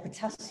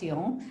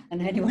 D'Habitation,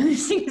 and anyone who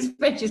sings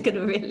French is going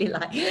to really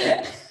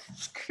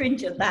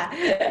cringe at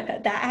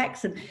that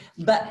accent.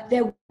 But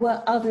there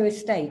were other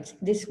estates.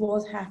 This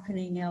was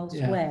happening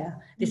elsewhere.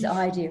 Yeah. This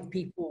idea of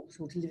people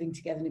sort of living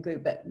together in a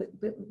group. But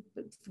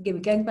forgive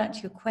me, going back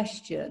to your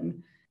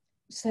question.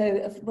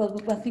 So, well,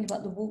 think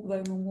about the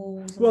Roman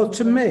walls. Well,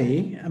 to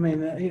me, I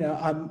mean,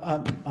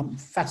 I'm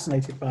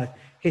fascinated by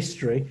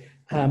history.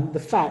 The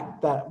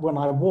fact that when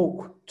I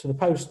walk to the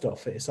post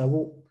office, I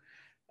walk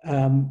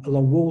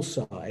along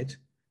Wallside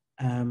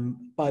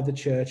by the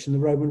church, and the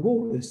Roman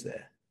wall is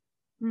there.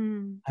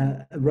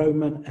 A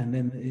Roman, and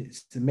then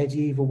it's the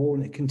medieval wall,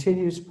 and it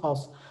continues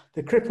past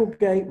the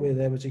Cripplegate, where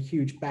there was a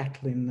huge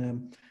battle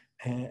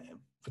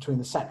between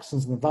the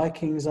Saxons and the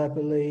Vikings, I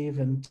believe,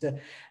 and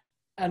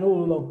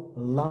all along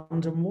the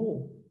London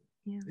Wall.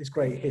 Yeah. This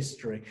great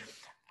history.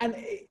 And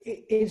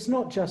it's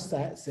not just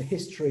that, it's the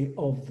history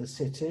of the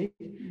city.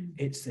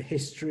 It's the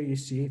history, you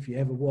see, if you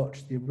ever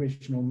watched the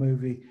original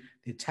movie,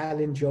 The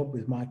Italian Job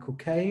with Michael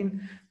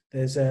Caine,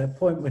 there's a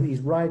point when he's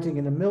riding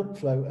in a milk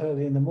float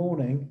early in the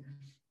morning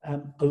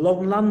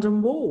along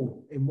London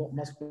Wall in what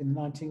must be in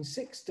the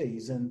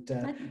 1960s. And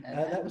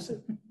that was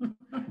it.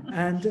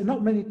 And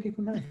not many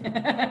people know.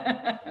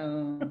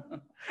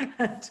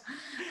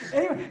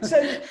 Anyway,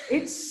 so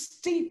it's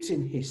steeped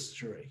in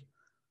history.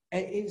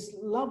 It's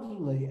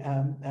lovely.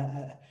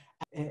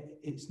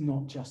 It's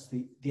not just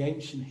the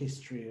ancient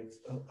history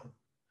of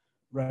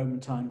Roman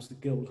times, the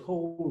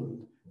Guildhall,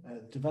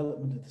 and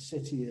development of the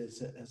city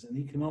as an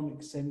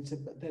economic centre,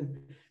 but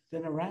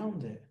then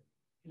around it,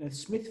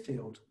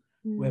 Smithfield,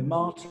 where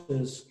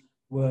martyrs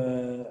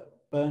were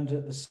burned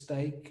at the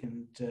stake,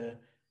 and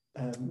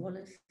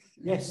Wallace.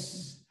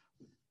 Yes,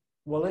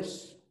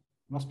 Wallace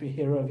must be a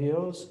hero of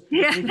yours.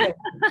 Yeah.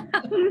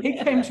 He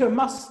came to a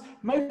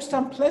most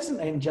unpleasant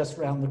end just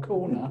round the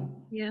corner.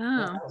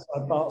 Yeah.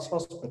 Outside Bart's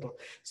Hospital.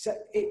 So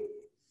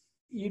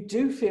you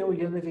do feel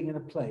you're living in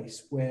a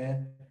place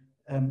where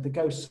the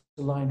ghosts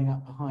are lining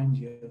up behind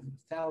you.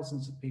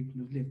 Thousands of people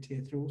who've lived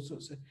here through all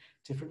sorts of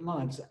different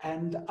lives.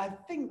 And I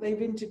think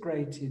they've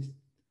integrated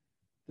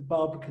the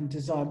Barbican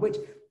design, which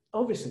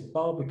obviously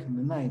Barbican,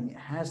 the name, it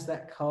has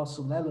that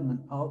castle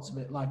element, parts of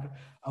it like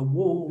a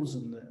walls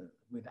and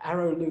with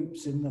arrow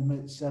loops in them.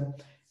 It's and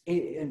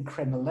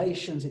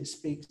crenellations it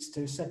speaks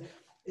to. So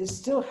it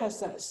still has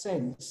that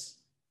sense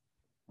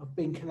of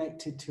being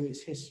connected to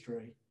its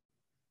history.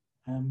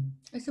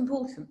 It's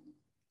important.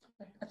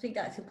 I think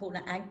that's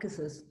important. That anchors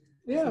us.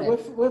 Yeah,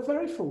 we're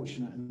very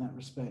fortunate in that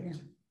respect. Yeah.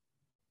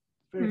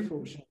 Very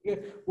fortunate. Yeah,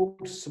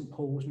 walk to St.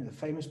 Paul's, the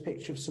famous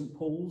picture of St.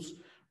 Paul's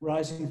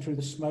rising through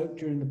the smoke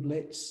during the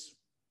Blitz.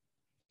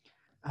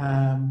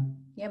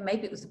 Yeah,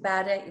 maybe it was the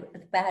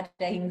bad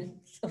aim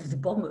of the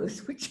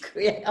bombers, which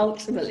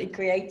ultimately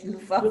created the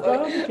fire.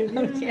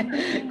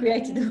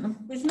 Created the.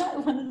 Isn't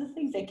that one of the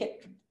things they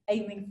kept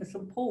aiming for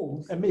St.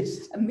 Paul's? A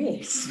mist.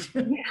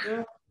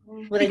 Yeah.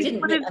 Well, they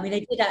didn't. I mean,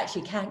 they did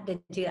actually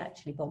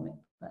bomb it.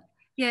 But.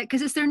 Yeah,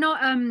 because is there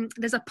not?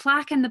 There's a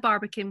plaque in the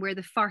Barbican where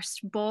the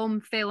first bomb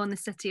fell on the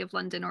city of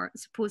London, or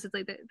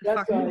supposedly the That's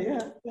first. right.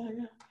 Yeah.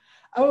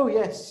 Oh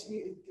yes,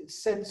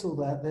 sense all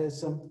that.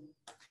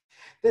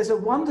 There's a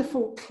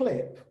wonderful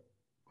clip.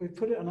 We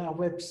put it on our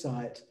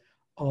website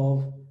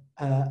of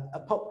a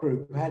pop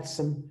group who had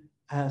some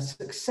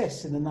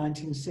success in the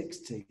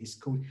 1960s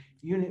called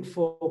Unit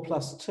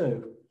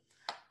 4+2,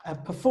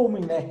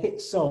 performing their hit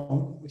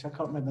song, which I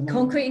can't remember the name.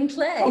 Concrete and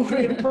Clay.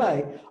 Concrete and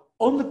Clay,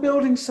 on the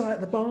building site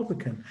at the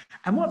Barbican.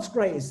 And what's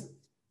great is,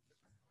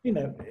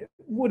 it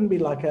wouldn't be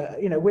like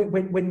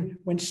when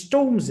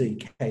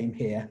Stormzy came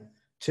here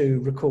to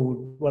record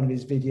one of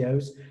his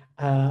videos,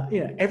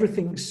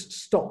 everything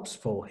stops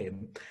for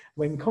him.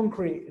 When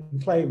Concrete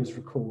and Clay was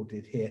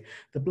recorded here,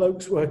 the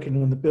blokes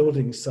working on the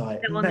building site,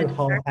 no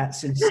hard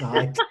hats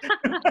inside.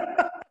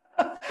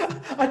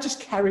 I just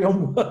carry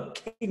on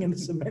working and the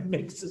cement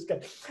mixers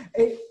go.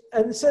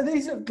 And so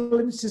these are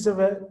glimpses of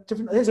a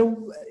different.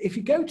 If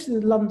you go to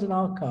the London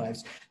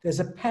Archives,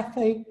 there's a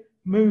Pathé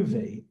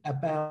movie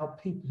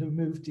about people who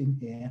moved in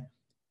here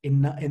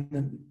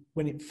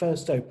when it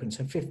first opened,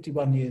 so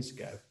 51 years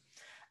ago,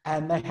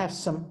 and they have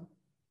some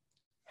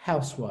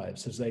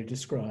housewives, as they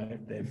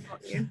described them.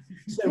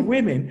 So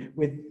women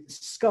with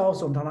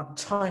scarves on done up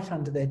tight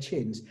under their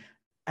chins,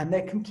 and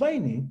they're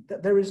complaining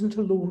that there isn't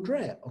a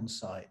laundrette on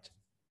site.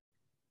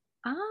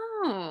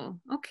 Oh,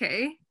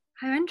 okay.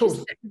 How interesting.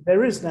 Of course,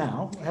 there is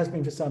now. It has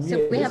been for some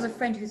years. So we have a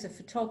friend who's a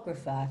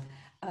photographer,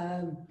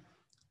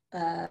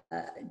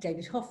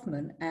 David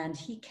Hoffman, and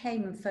he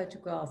came and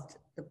photographed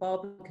the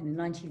Barbican in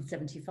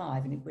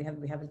 1975, and we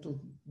have a little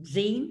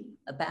zine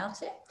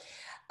about it.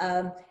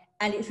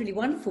 And it's really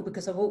wonderful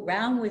because I walked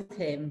around with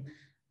him,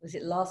 was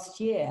it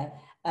last year?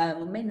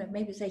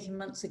 Maybe it's 18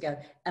 months ago.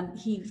 And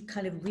he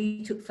kind of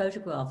retook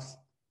photographs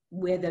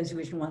where those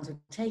original ones were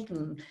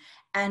taken.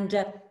 And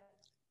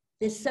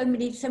there's so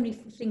many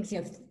things,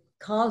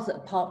 cars that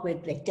are parked where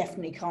they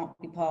definitely can't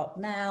be parked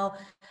now,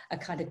 a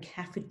kind of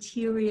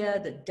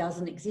cafeteria that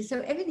doesn't exist. So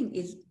everything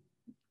is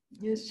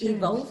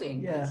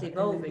evolving. Yeah, it's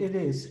evolving. It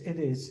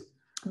is.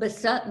 But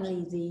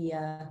certainly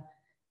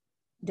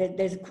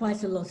there's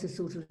quite a lot of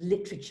sort of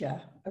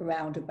literature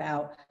around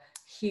about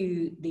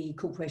who the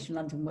Corporation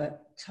of London were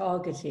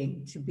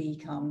targeting to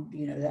become,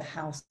 the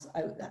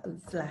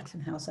flat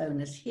and house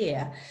owners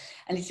here.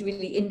 And it's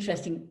really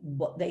interesting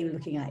what they were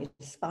looking at,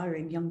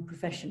 aspiring young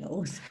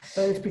professionals.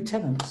 Those be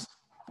tenants.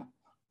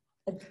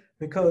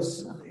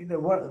 Because,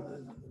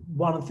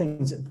 one of the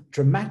things that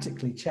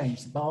dramatically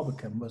changed the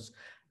Barbican was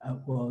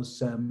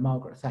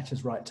Margaret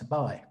Thatcher's right to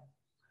buy.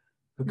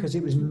 Because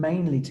it was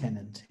mainly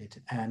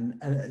tenanted, and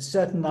a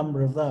certain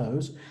number of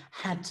those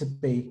had to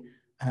be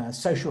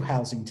social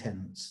housing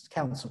tenants,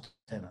 council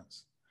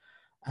tenants.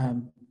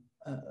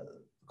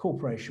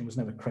 Corporation was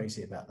never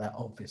crazy about that,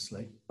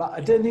 obviously, but I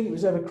don't think it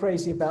was ever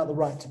crazy about the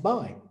right to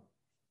buy.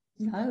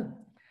 No.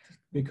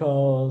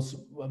 Because,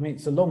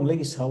 it's a long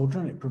leaseholder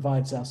and it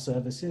provides our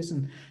services,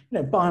 and,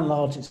 by and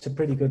large, it's a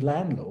pretty good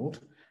landlord.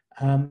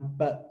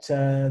 But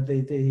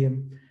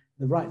the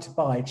right to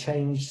buy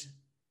changed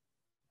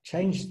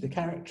the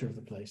character of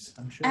the place,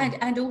 I'm sure.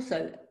 And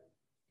also,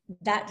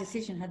 that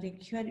decision had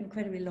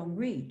incredibly long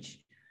reach,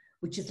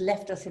 which has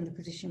left us in the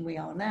position we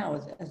are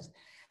now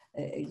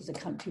as a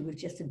country with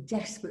just a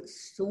desperate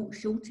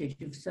shortage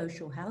of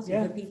social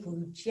housing for people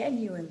who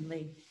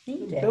genuinely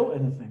need it. Built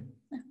anything.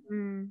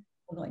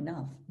 Well, not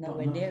enough.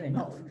 Nowhere near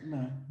enough.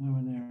 No,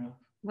 nowhere near enough.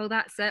 Well,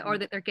 that's it, or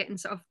that they're getting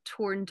sort of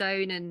torn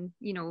down, and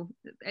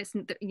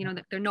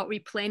that they're not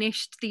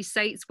replenished, these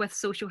sites with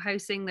social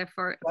housing.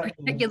 Therefore,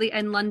 particularly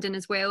in London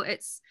as well,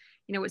 it's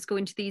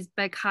going to these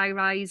big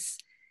high-rise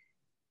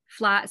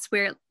flats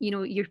where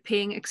you're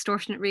paying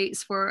extortionate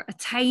rates for a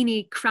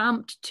tiny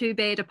cramped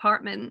 2-bed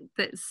apartment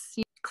that's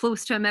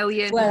close to $1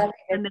 million. Well,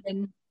 and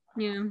then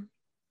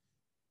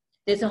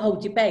there's a whole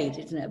debate,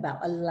 isn't it, about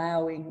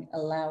allowing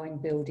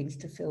buildings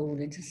to fall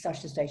into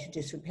such a state of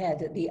disrepair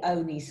that the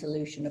only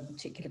solution a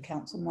particular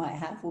council might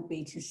have would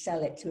be to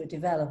sell it to a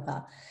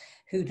developer,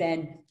 who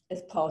then,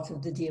 as part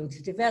of the deal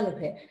to develop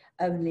it,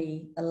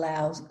 only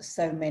allows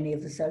so many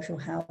of the social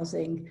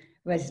housing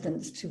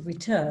residents to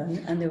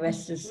return, and the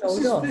rest is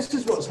sold off. This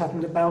is what's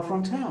happened at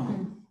Balfron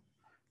Tower.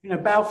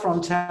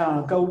 Balfron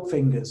Tower,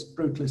 Goldfingers,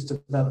 brutalist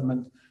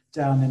development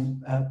down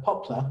in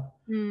Poplar,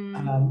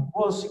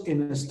 was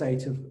in a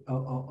state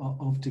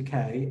of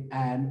decay,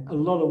 and a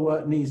lot of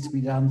work needs to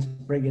be done to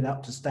bring it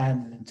up to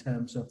standard in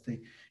terms of the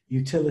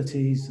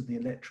utilities and the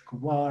electrical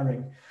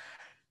wiring.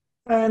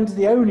 And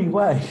the only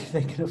way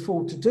they can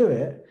afford to do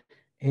it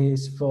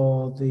is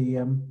for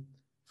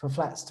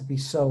flats to be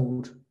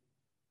sold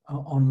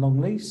on long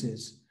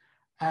leases,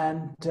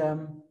 and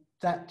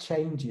that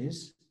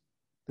changes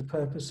the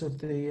purpose of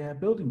the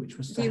building, which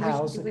was to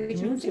house the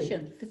original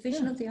vision, the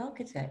vision of the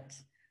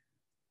architects.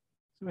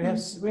 So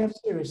we have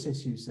serious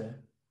issues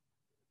there.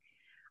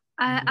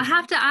 I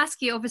have to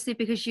ask you, obviously,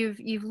 because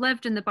you've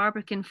lived in the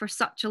Barbican for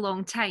such a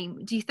long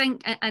time. Do you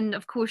think, and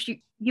of course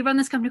you run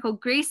this company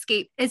called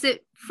Greyscape, is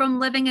it from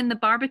living in the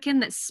Barbican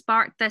that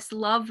sparked this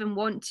love and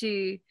want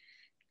to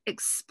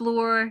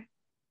explore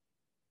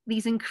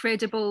these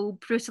incredible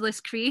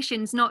brutalist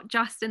creations, not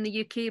just in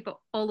the UK but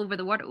all over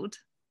the world?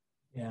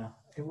 Yeah,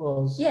 it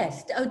was.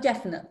 Yes, oh,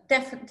 definitely.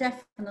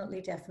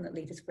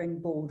 The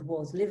springboard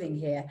was living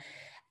here,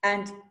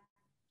 and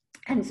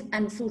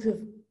sort of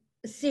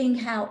seeing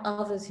how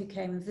others who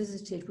came and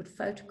visited would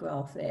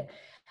photograph it,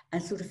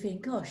 and sort of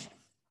think, gosh,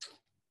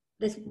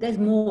 there's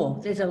more.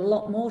 There's a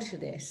lot more to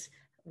this.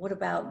 What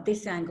about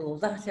this angle or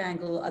that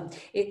angle?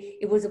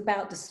 It was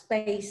about the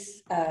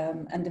space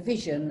and the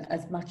vision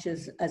as much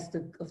as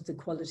the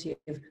quality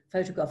of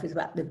photograph is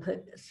about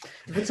the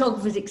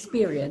photographer's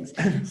experience.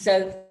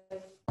 So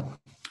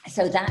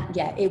that,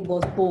 yeah, it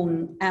was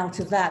born out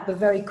of that. But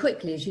very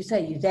quickly, as you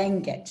say, you then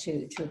get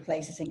to a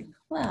place of thinking,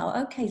 wow,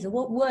 okay, so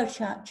what were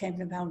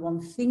Chamberlain Pound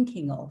 1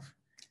 thinking of?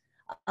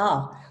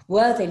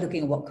 Were they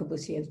looking at what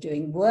Corbusier was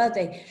doing? Were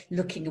they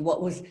looking at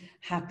what was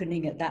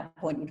happening at that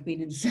point, would have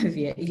been in the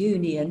Soviet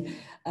Union,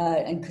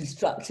 and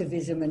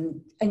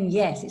constructivism? And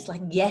yes, it's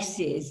like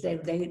yeses.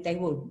 They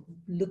were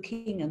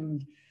looking.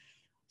 And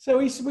so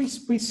we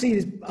see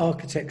these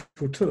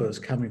architectural tours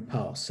coming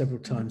past several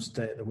times a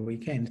day at the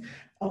weekend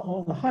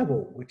on the High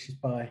Wall, which is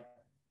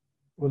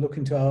we're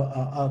looking to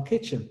our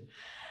kitchen.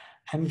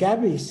 And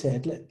Gabby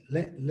said,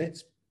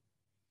 let's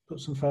put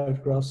some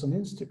photographs on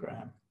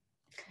Instagram.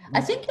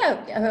 I think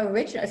our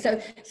original,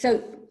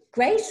 so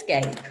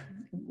Greyscape,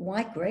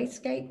 why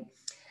Greyscape?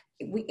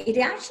 It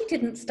actually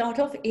didn't start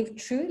off, it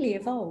truly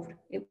evolved.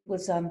 It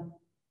was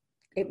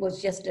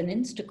just an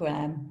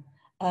Instagram,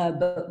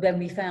 but then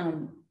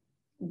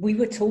we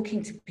were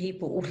talking to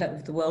people all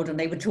over the world, and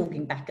they were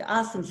talking back at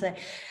us,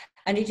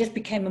 and it just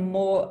became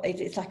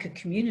it's like a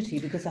community,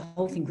 because the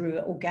whole thing grew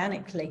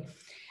organically.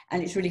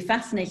 And it's really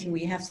fascinating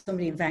when you have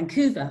somebody in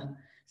Vancouver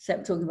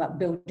talking about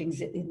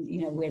buildings,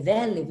 where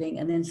they're living,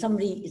 and then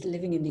somebody is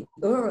living in the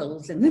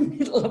Urals in the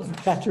middle of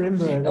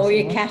Ekaterinburg. Or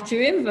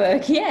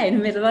Ekaterinburg, yeah, in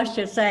the middle of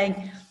Russia,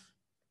 saying,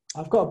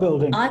 I've got a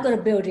building.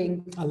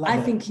 I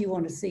think you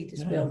want to see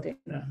this building.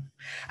 Yeah.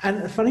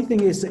 And the funny thing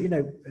is that,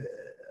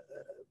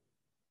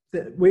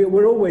 that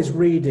we're always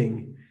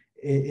reading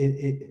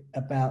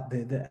about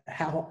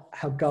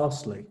how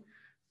ghastly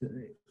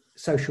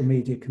social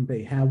media can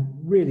be, how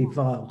really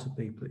vile to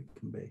people it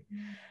can be.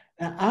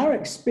 Now, our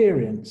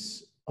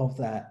experience of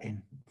that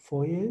in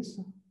 4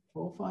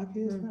 or 5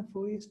 years now,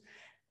 4 years,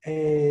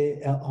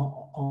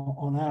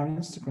 on our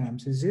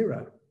Instagrams is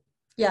zero.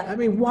 Yeah. I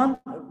mean,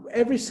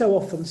 every so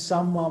often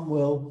someone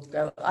will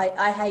go,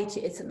 I hate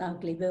it, it's an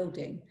ugly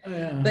building.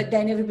 Yeah. But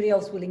then everybody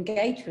else will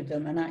engage with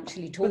them and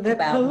actually talk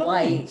about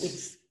why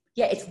it's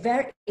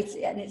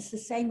the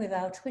same with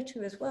our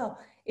Twitter as well.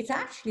 It's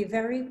actually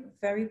very,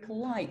 very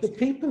polite. The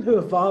people who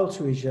are vile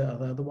to each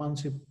other are the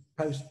ones who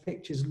post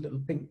pictures of little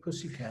pink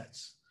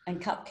pussycats.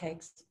 And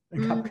cupcakes.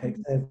 And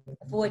cupcakes.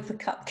 Avoid the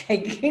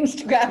cupcake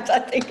Instagrams, I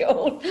think.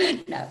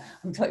 No,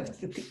 I'm talking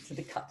to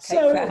the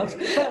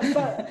cupcake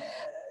crowd.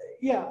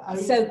 Yeah.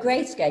 So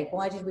Greyscape,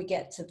 why did we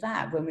get to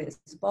that when it's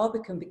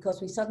Barbican?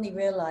 Because we suddenly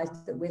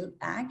realised that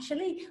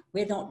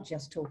we're not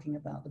just talking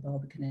about the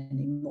Barbican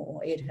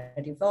anymore. It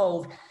had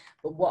evolved,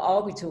 but what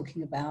are we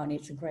talking about? And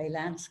it's a grey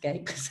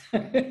landscape.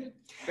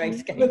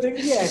 Greyscape.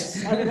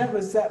 Yes, I mean that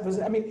was.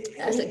 I mean,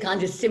 it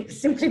kind of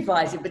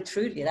simplifies it, but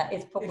truly that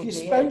is probably. If you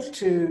spoke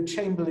to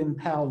Chamberlain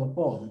Powell of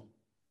Bonn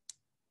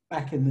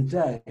back in the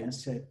day and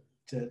said,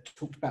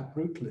 talked about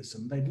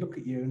brutalism, they'd look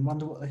at you and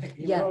wonder what the heck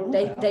you were on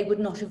they, about. they would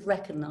not have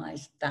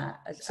recognised that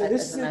as, So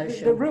as a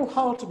notion. The real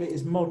heart of it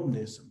is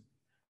modernism,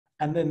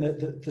 and then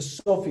the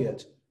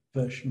Soviet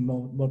version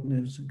of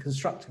modernism,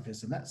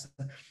 constructivism. That's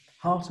the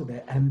heart of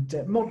it. And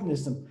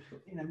modernism,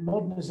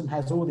 modernism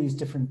has all these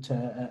different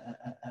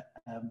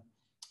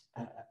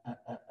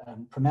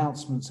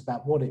pronouncements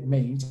about what it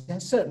means. It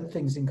has certain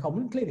things in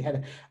common. It clearly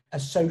had a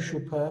social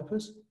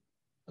purpose,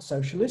 a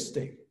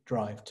socialistic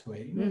drive to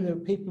it. There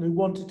were people who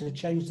wanted to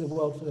change the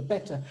world for the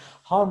better,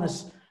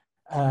 harness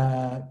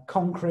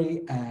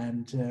concrete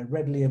and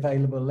readily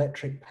available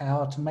electric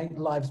power to make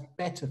lives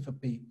better for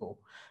people,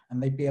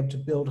 and they'd be able to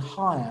build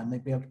higher, and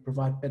they'd be able to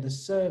provide better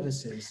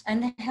services.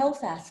 And the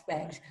health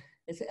aspect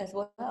as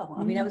well.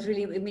 I mean, that was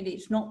really,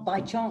 it's not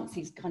by chance,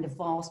 these kind of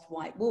vast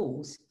white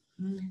walls.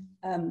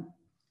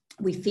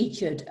 We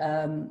featured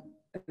a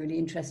really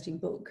interesting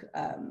book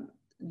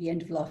the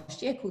end of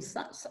last year called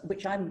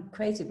which I'm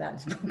crazy about,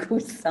 it's a book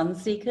called Sun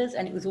Seekers,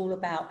 and it's all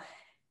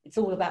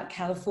about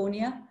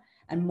California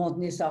and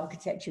modernist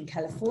architecture in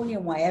California,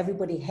 and why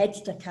everybody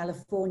heads to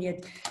California,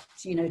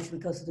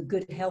 because of the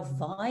good health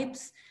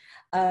vibes.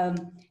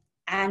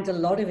 And a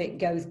lot of it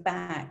goes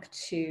back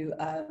to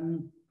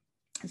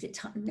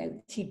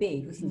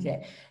TB, wasn't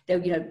it? Though,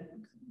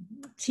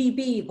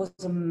 TB was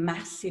a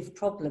massive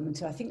problem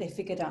until I think they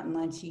figured out in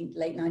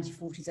late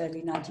 1940s,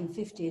 early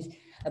 1950s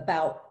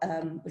about,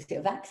 was it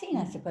a vaccine,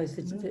 I suppose,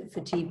 for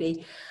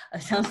TB?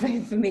 Sounds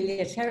very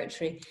familiar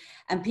territory.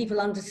 And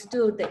people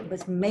understood that it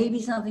was maybe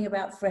something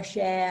about fresh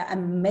air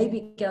and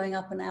maybe going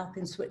up an Alp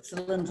in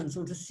Switzerland and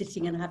sort of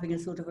sitting and having a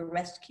sort of a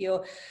rest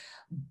cure.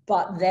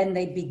 But then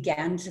they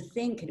began to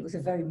think, and it was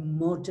a very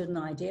modern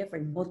idea,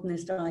 very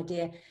modernist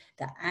idea,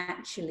 that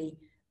actually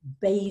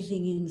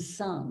bathing in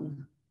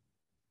sun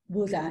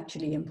was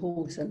actually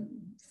important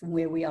from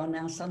where we are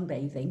now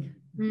sunbathing.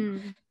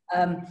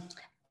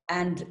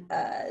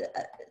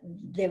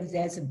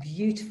 There's a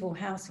beautiful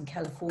house in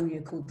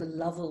California called the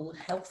Lovell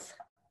Health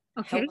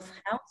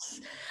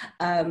House,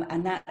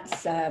 and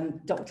that's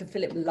Dr.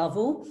 Philip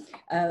Lovell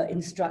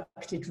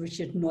instructed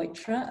Richard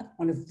Neutra,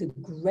 one of the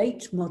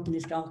great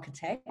modernist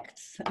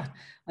architects,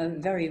 a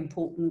very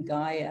important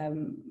guy,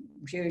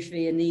 Jewish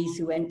Viennese,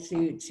 who went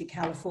to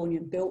California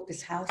and built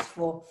this house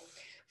for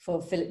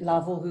Philip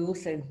Lovell, who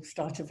also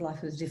started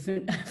life with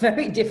a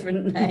very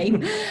different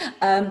name.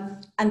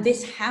 And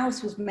this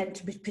house was meant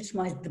to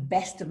epitomise the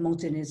best of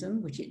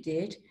modernism, which it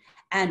did,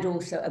 and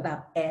also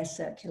about air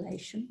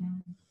circulation.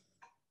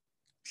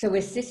 So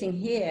we're sitting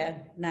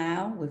here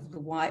now with the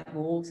white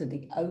walls and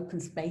the open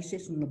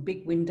spaces and the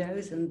big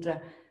windows, and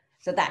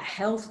so that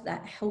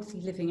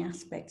healthy living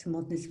aspect of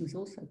modernism is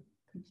also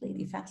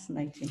completely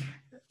fascinating.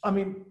 I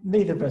mean,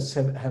 neither of us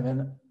have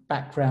a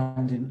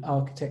background in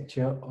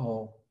architecture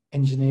or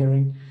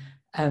engineering,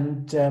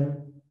 and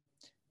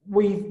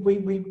we've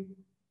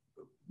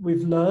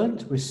learned.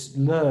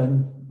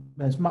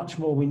 There's much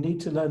more we need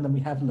to learn than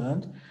we have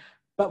learned,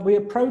 but we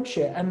approach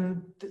it,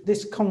 and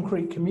this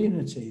concrete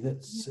community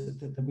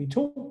that we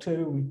talk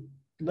to, we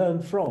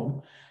learn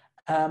from,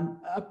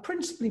 are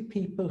principally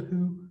people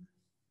who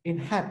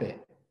inhabit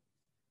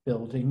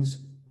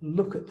buildings,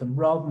 look at them,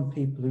 rather than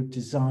people who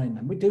design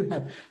them. We do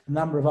have a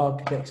number of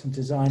architects and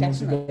designers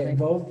who get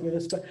involved with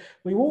us, but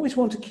we always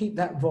want to keep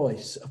that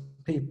voice of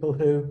people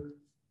who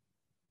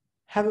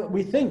have,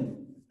 we think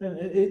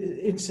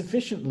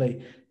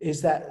insufficiently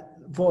is that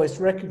voice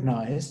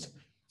recognised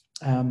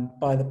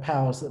by the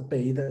powers that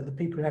be, that the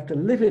people who have to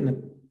live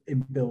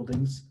in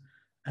buildings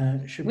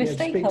should be able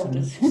to speak to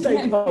them.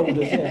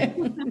 Stakeholders, yeah.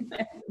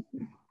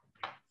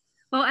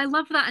 Well, I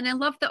love that, and I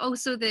love that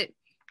also that,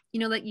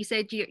 like you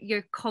said,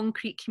 your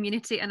concrete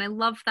community, and I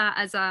love that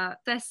as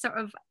this sort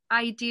of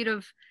idea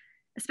of,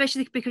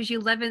 especially because you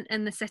live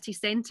in the city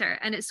centre,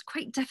 and it's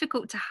quite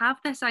difficult to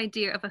have this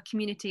idea of a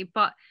community,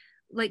 but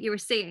like you were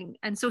saying,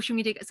 and social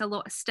media gets a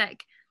lot of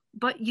stick,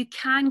 but you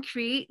can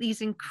create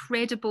these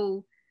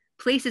incredible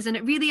places, and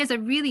it really is a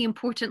really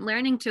important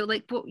learning tool,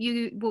 like what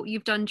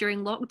you've done during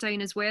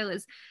lockdown as well.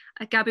 As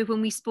Gabby,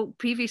 when we spoke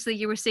previously,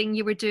 you were saying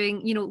you were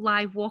doing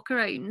live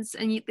walkarounds,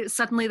 and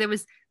suddenly there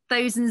was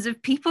thousands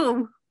of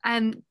people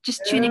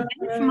just tuning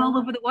in from all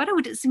over the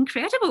world. It's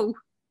incredible.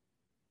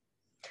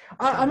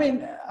 I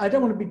mean, I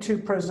don't want to be too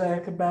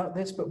prosaic about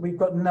this, but we've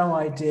got no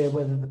idea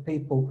whether the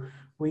people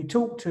we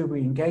talk to,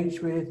 we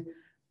engage with,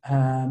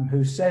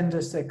 who send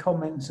us their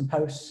comments and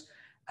posts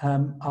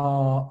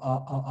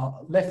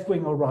are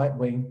left-wing or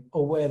right-wing,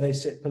 or where they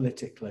sit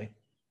politically.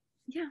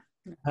 Yeah.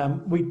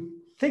 We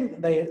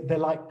think they're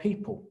like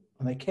people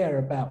and they care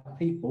about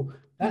people.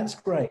 That's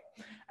great.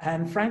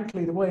 And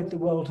frankly, the way the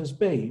world has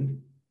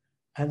been,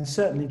 and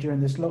certainly during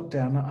this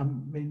lockdown, I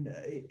mean,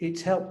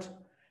 it's helped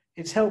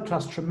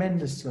us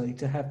tremendously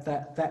to have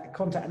that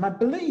contact. And I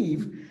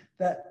believe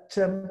that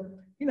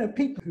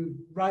people who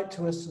write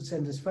to us and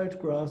send us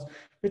photographs,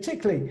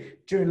 particularly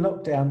during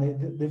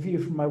lockdown, the view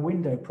from my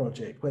window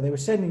project, where they were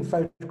sending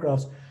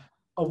photographs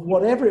of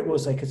whatever it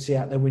was they could see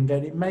out their window.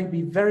 And it may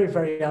be very,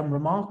 very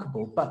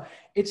unremarkable, but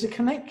it's a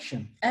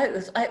connection.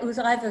 It was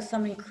either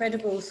some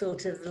incredible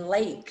sort of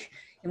lake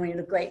in one of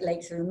the Great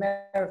Lakes of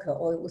America,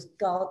 or it was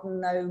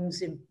garden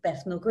gnomes in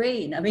Bethnal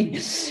Green. I mean,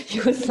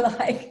 it was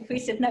like, we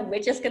said, no,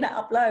 we're just going to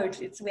upload.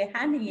 We're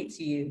handing it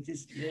to you,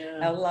 just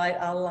our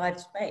live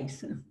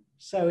space.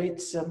 So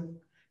it's,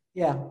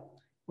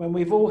 when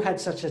we've all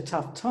had such a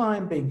tough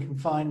time being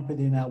confined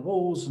within our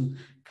walls and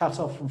cut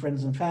off from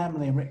friends and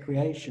family and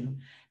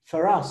recreation,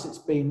 for us, it's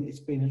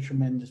been a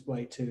tremendous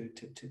way to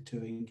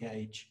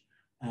engage,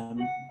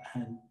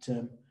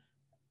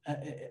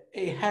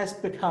 it has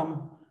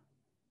become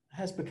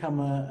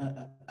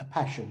a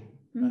passion.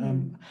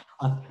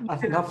 I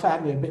think our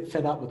family are a bit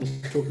fed up with us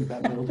talking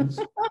about buildings.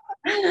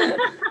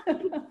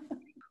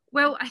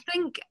 Well, I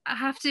think I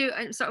have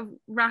to, sort of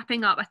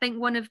wrapping up, I think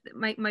one of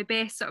my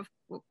best sort of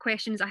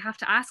questions I have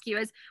to ask you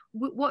is,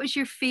 what is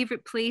your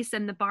favourite place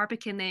in the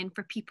Barbican then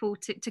for people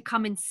to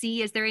come and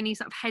see? Is there any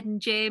sort of hidden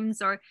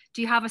gems, or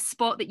do you have a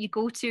spot that you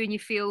go to and you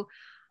feel,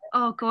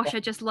 oh gosh, I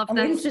just love this?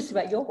 I'm interested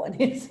about your one.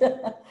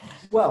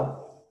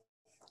 Well,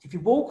 if you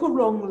walk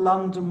along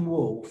London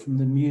Wall from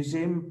the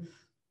Museum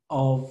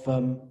of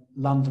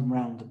London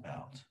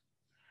Roundabout,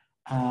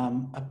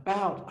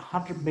 about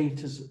 100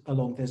 metres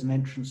along, there's an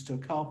entrance to a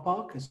car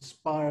park, a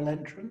spiral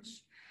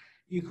entrance.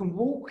 You can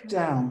walk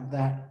down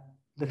that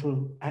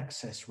little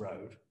access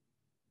road,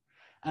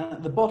 and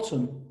at the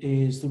bottom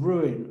is the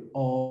ruin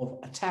of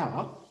a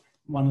tower,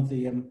 one of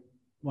the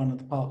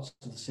parts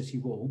of the city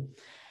wall,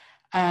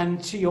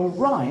 and to your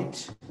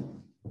right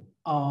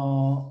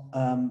are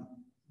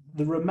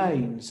the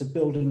remains of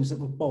buildings that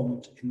were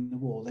bombed in the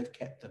war. They've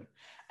kept them,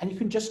 and you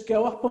can just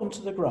go up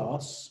onto the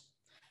grass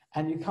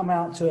and you come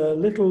out to a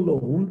little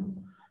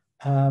lawn,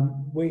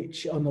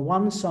 which on the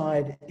one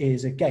side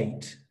is a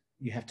gate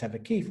you have to have a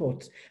key for.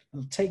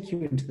 It'll take you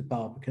into the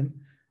Barbican.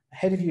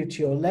 Ahead of you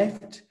to your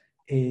left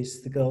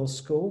is the girls'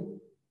 school,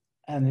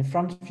 and in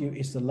front of you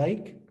is the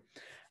lake.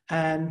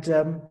 And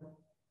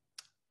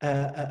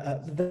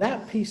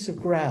that piece of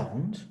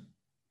ground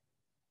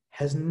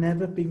has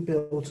never been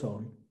built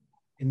on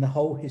in the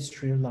whole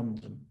history of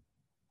London.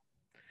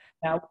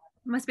 Now,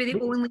 must be the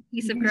only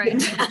piece of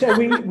ground. So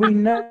we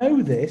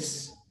know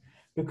this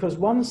because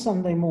one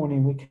Sunday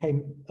morning we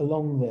came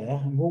along there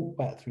and walked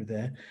back through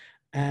there,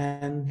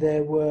 and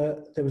there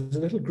was a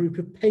little group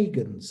of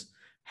pagans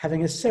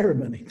having a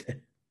ceremony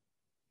there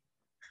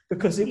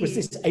because it was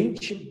this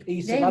ancient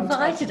piece. They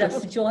invited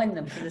us to join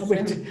them for the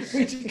ceremony.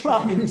 We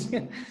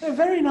declined. They're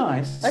very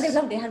nice. Oh, they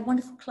lovely. They had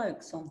wonderful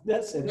cloaks on.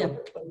 That's it. Yeah.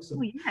 Cloaks on.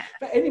 Oh, yeah.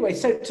 But anyway,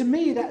 so to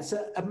me, that's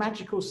a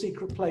magical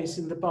secret place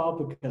in the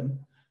Barbican.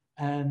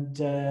 And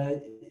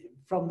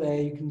from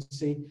there, you can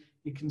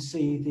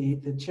see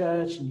the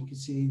church, and you can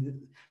see that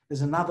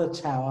there's another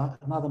tower,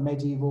 another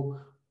medieval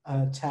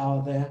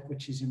tower there,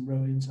 which is in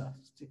ruins. I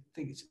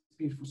think it's a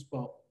beautiful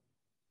spot.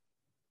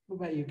 What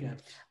about you, Gab?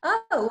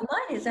 Oh, well,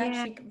 mine is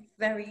actually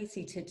very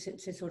easy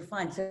to sort of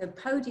find. So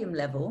podium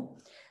level,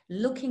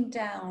 looking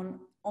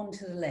down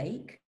onto the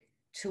lake,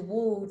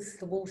 towards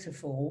the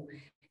waterfall,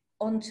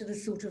 onto the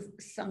sort of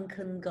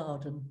sunken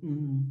garden.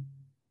 Mm.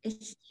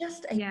 It's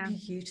just a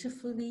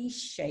beautifully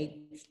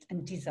shaped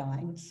and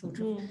designed sort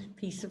of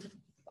piece of,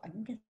 I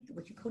don't know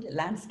what you call it,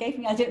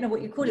 landscaping. I don't know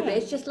what you call it, but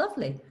it's just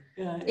lovely.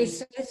 Yeah, it's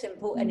so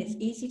simple and it's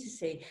easy to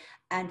see.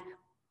 And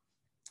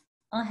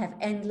I have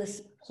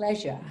endless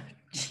pleasure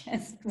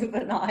just with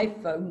an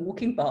iPhone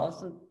walking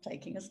past and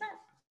taking a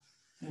snap.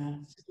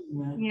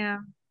 Yeah,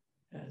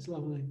 it's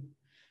lovely.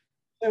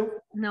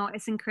 So no,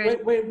 it's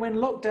incredible. When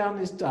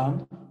lockdown is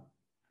done,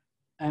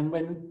 and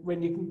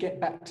when you can get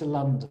back to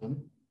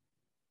London.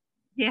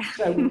 Yeah.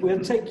 So we'll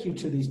take you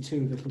to these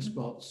two little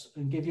spots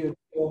and give you a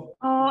tour.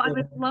 Oh, I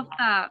would love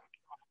that.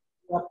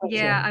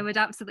 Yeah, I would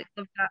absolutely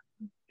love that.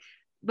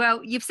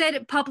 Well, you've said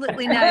it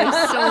publicly now,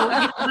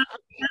 so you can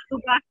go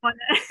back on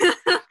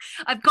it.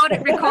 I've got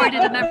it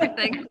recorded and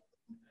everything.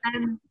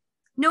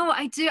 No,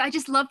 I do. I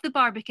just love the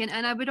Barbican,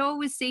 and I would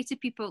always say to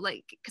people,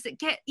 like, because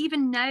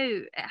even now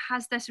it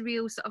has this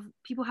real sort of,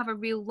 people have a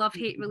real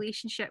love-hate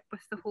relationship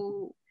with the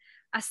whole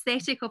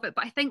aesthetic of it,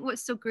 but I think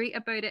what's so great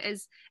about it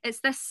is it's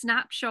this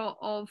snapshot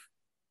of,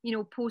 you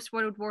know,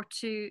 post-World War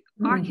II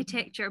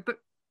architecture, but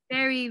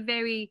very,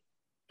 very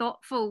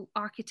thoughtful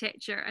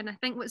architecture. And I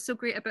think what's so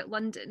great about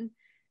London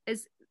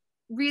is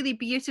really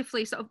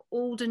beautifully sort of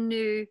old and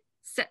new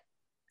sit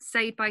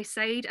side by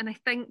side. And I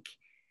think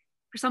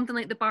for something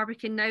like the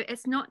Barbican now,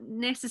 it's not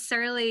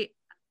necessarily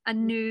a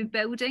new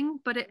building,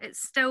 but it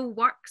still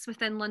works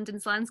within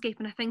London's landscape.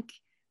 And I think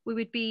we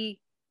would be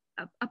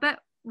a bit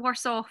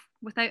worse off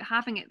without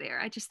having it there.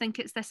 I just think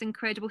it's this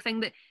incredible thing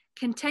that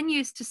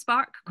continues to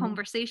spark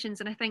conversations.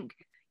 And I think,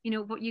 you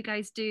know, what you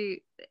guys do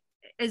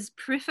is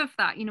proof of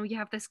that. You know, you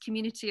have this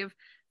community of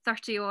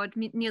 30 odd,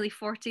 nearly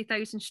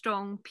 40,000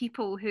 strong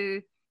people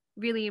who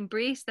really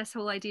embrace this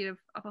whole idea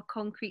of a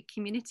concrete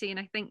community. And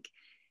I think,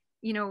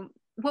 you know,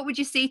 what would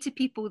you say to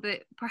people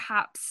that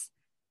perhaps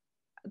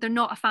they're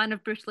not a fan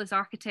of brutalist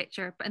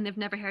architecture, and they've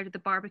never heard of the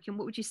Barbican,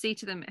 what would you say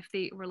to them if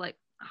they were like,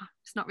 oh,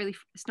 it's not really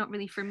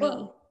for me?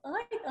 Well,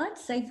 I'd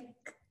say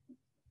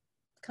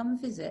come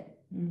visit,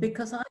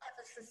 because I have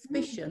a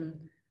suspicion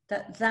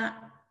that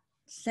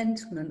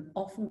sentiment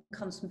often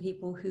comes from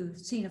people who've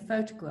seen a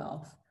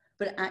photograph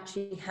but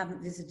actually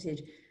haven't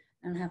visited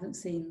and haven't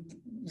seen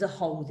the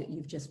whole that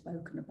you've just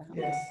spoken about.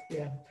 Yes,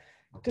 yeah.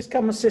 Just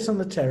come and sit on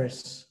the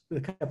terrace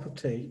with a cup of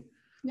tea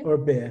or a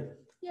beer.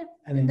 Yeah,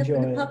 and in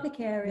enjoy the it. public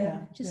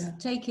area. Just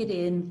take it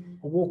in.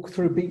 A walk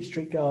through Beach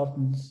Street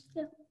Gardens.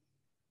 Yeah.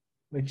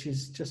 Which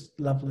is just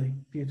lovely,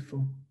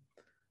 beautiful.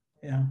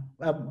 Yeah.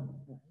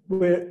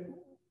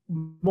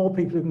 More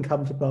people who can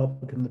come to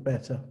Barbican, the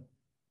better.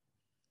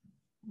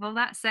 Well,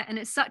 that's it. And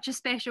it's such a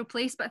special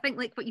place. But I think,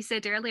 like what you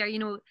said earlier, you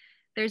know,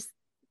 there's,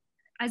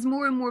 as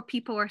more and more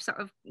people are sort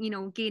of, you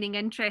know, gaining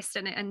interest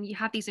in it, and you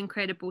have these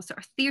incredible sort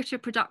of theatre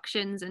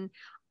productions and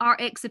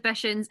art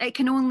exhibitions, it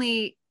can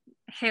only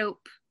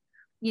help,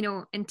 you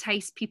know,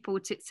 entice people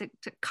to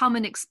come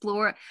and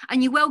explore it.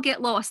 And you will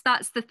get lost,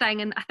 that's the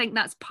thing, and I think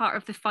that's part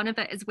of the fun of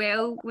it as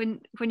well.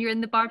 When you're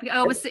in the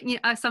Barbican,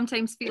 I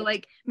sometimes feel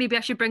like maybe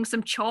I should bring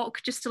some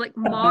chalk just to like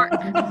mark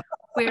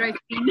where I've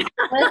been.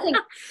 Well, I think,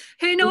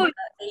 who knows?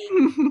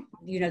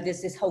 You know,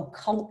 there's this whole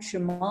culture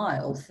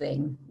mile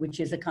thing, which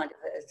is a kind of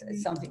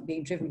something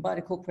being driven by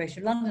the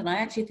Corporation of London. I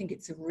actually think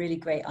it's a really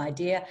great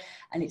idea,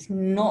 and it's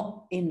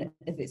not in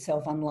of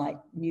itself unlike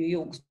New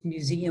York's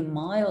Museum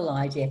Mile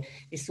idea,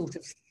 this sort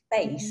of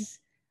space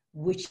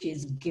which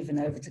is given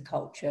over to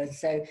culture.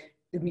 So,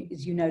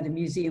 as you know, the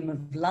Museum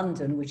of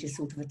London, which is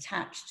sort of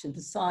attached to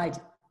the side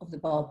of the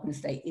Barbican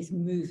estate, is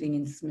moving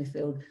in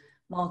Smithfield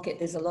Market.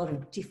 There's a lot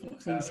of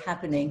different things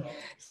happening.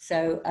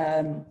 So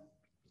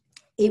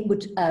it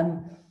would,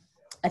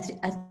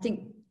 I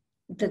think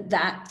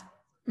that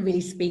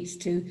really speaks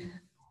to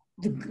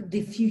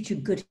the future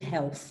good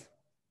health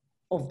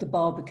of the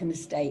Barbican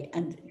estate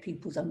and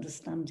people's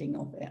understanding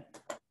of it.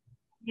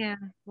 Yeah,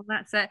 well,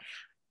 that's it.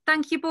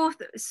 Thank you both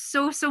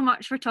so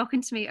much for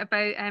talking to me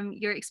about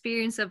your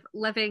experience of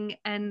living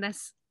in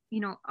this, you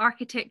know,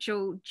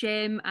 architectural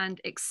gem and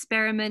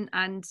experiment,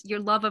 and your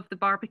love of the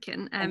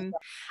Barbican.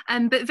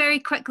 But very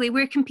quickly,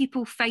 where can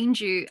people find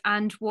you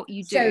and what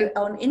you do? So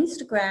on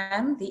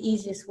Instagram, the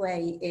easiest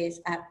way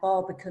is at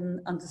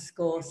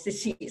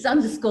Barbican_city. It's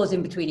underscores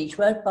in between each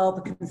word,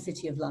 Barbican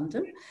City of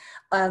London.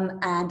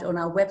 And on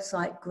our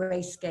website,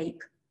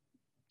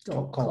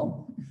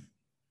 grayscape.com.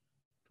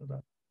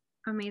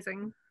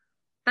 Amazing.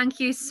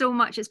 Thank you so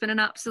much. It's been an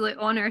absolute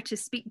honour to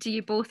speak to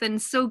you both,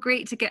 and so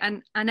great to get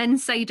an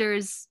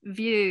insider's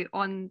view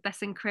on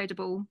this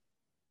incredible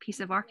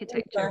piece of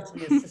architecture.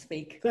 To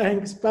speak.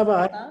 Thanks.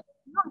 Bye-bye. Oh,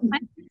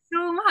 thank you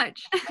so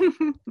much.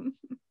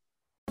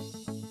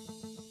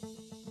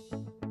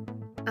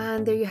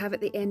 And there you have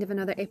it, the end of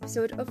another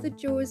episode of the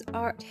Jo's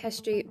Art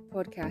History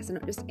podcast, and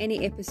not just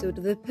any episode,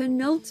 the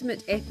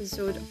penultimate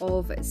episode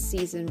of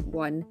season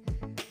 1.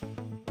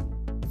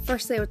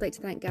 Firstly, I would like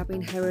to thank Gabby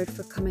and Howard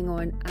for coming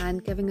on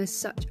and giving us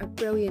such a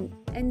brilliant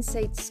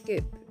inside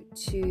scoop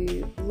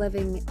to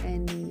living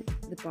in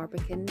the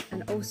Barbican,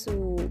 and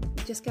also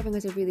just giving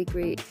us a really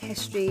great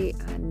history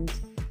and,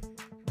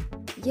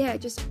 yeah,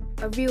 just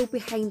a real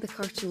behind the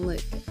curtain look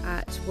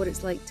at what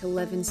it's like to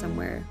live in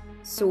somewhere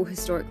so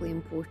historically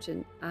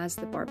important as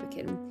the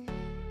Barbican.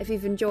 If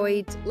you've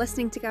enjoyed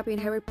listening to Gabby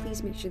and Howard,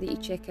 please make sure that you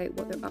check out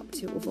what they're up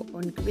to over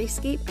on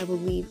Grayscape. I will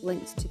leave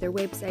links to their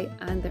website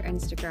and their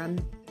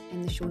Instagram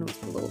in the show notes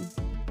below.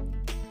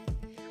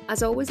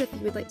 As always, if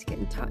you would like to get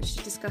in touch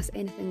to discuss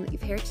anything that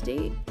you've heard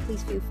today,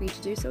 please feel free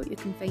to do so. You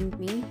can find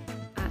me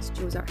at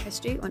Jo's Art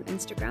History on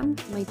Instagram.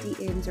 My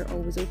DMs are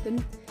always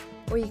open,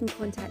 or you can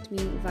contact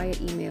me via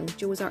email,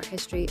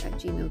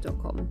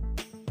 joesarthistory@gmail.com.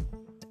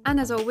 And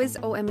as always,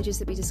 all images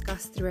that we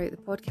discuss throughout the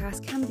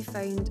podcast can be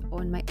found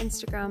on my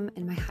Instagram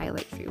in my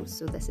highlight reels.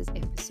 So this is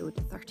episode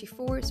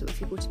 34. So if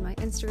you go to my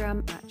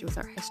Instagram at Jo's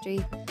Art History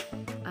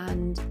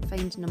and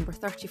find number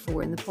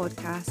 34 in the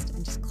podcast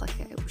and just click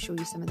it, it will show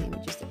you some of the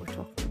images that we're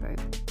talking about.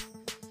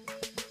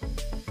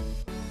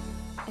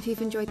 If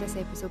you've enjoyed this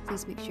episode,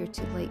 please make sure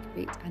to like,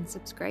 rate and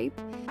subscribe,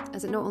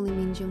 as it not only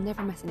means you'll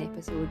never miss an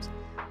episode,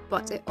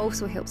 but it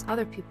also helps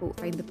other people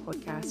find the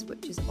podcast,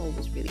 which is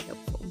always really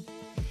helpful.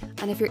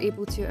 And if you're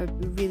able to, I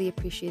would really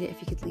appreciate it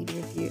if you could leave a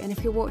review. And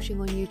if you're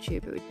watching on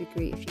YouTube, it would be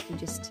great if you can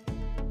just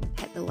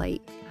hit the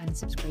like and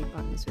subscribe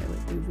button as well. It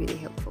would be really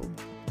helpful.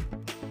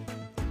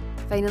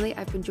 Finally,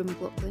 I've been Jo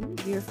McLaughlin,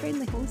 your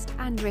friendly host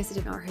and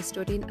resident art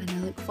historian, and I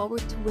look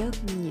forward to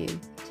welcoming you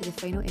to the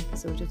final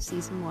episode of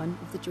season 1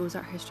 of the Jo's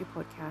Art History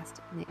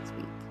podcast next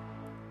week.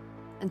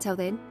 Until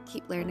then,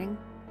 keep learning,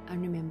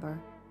 and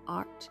remember,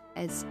 art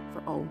is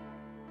for all.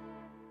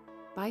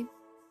 Bye.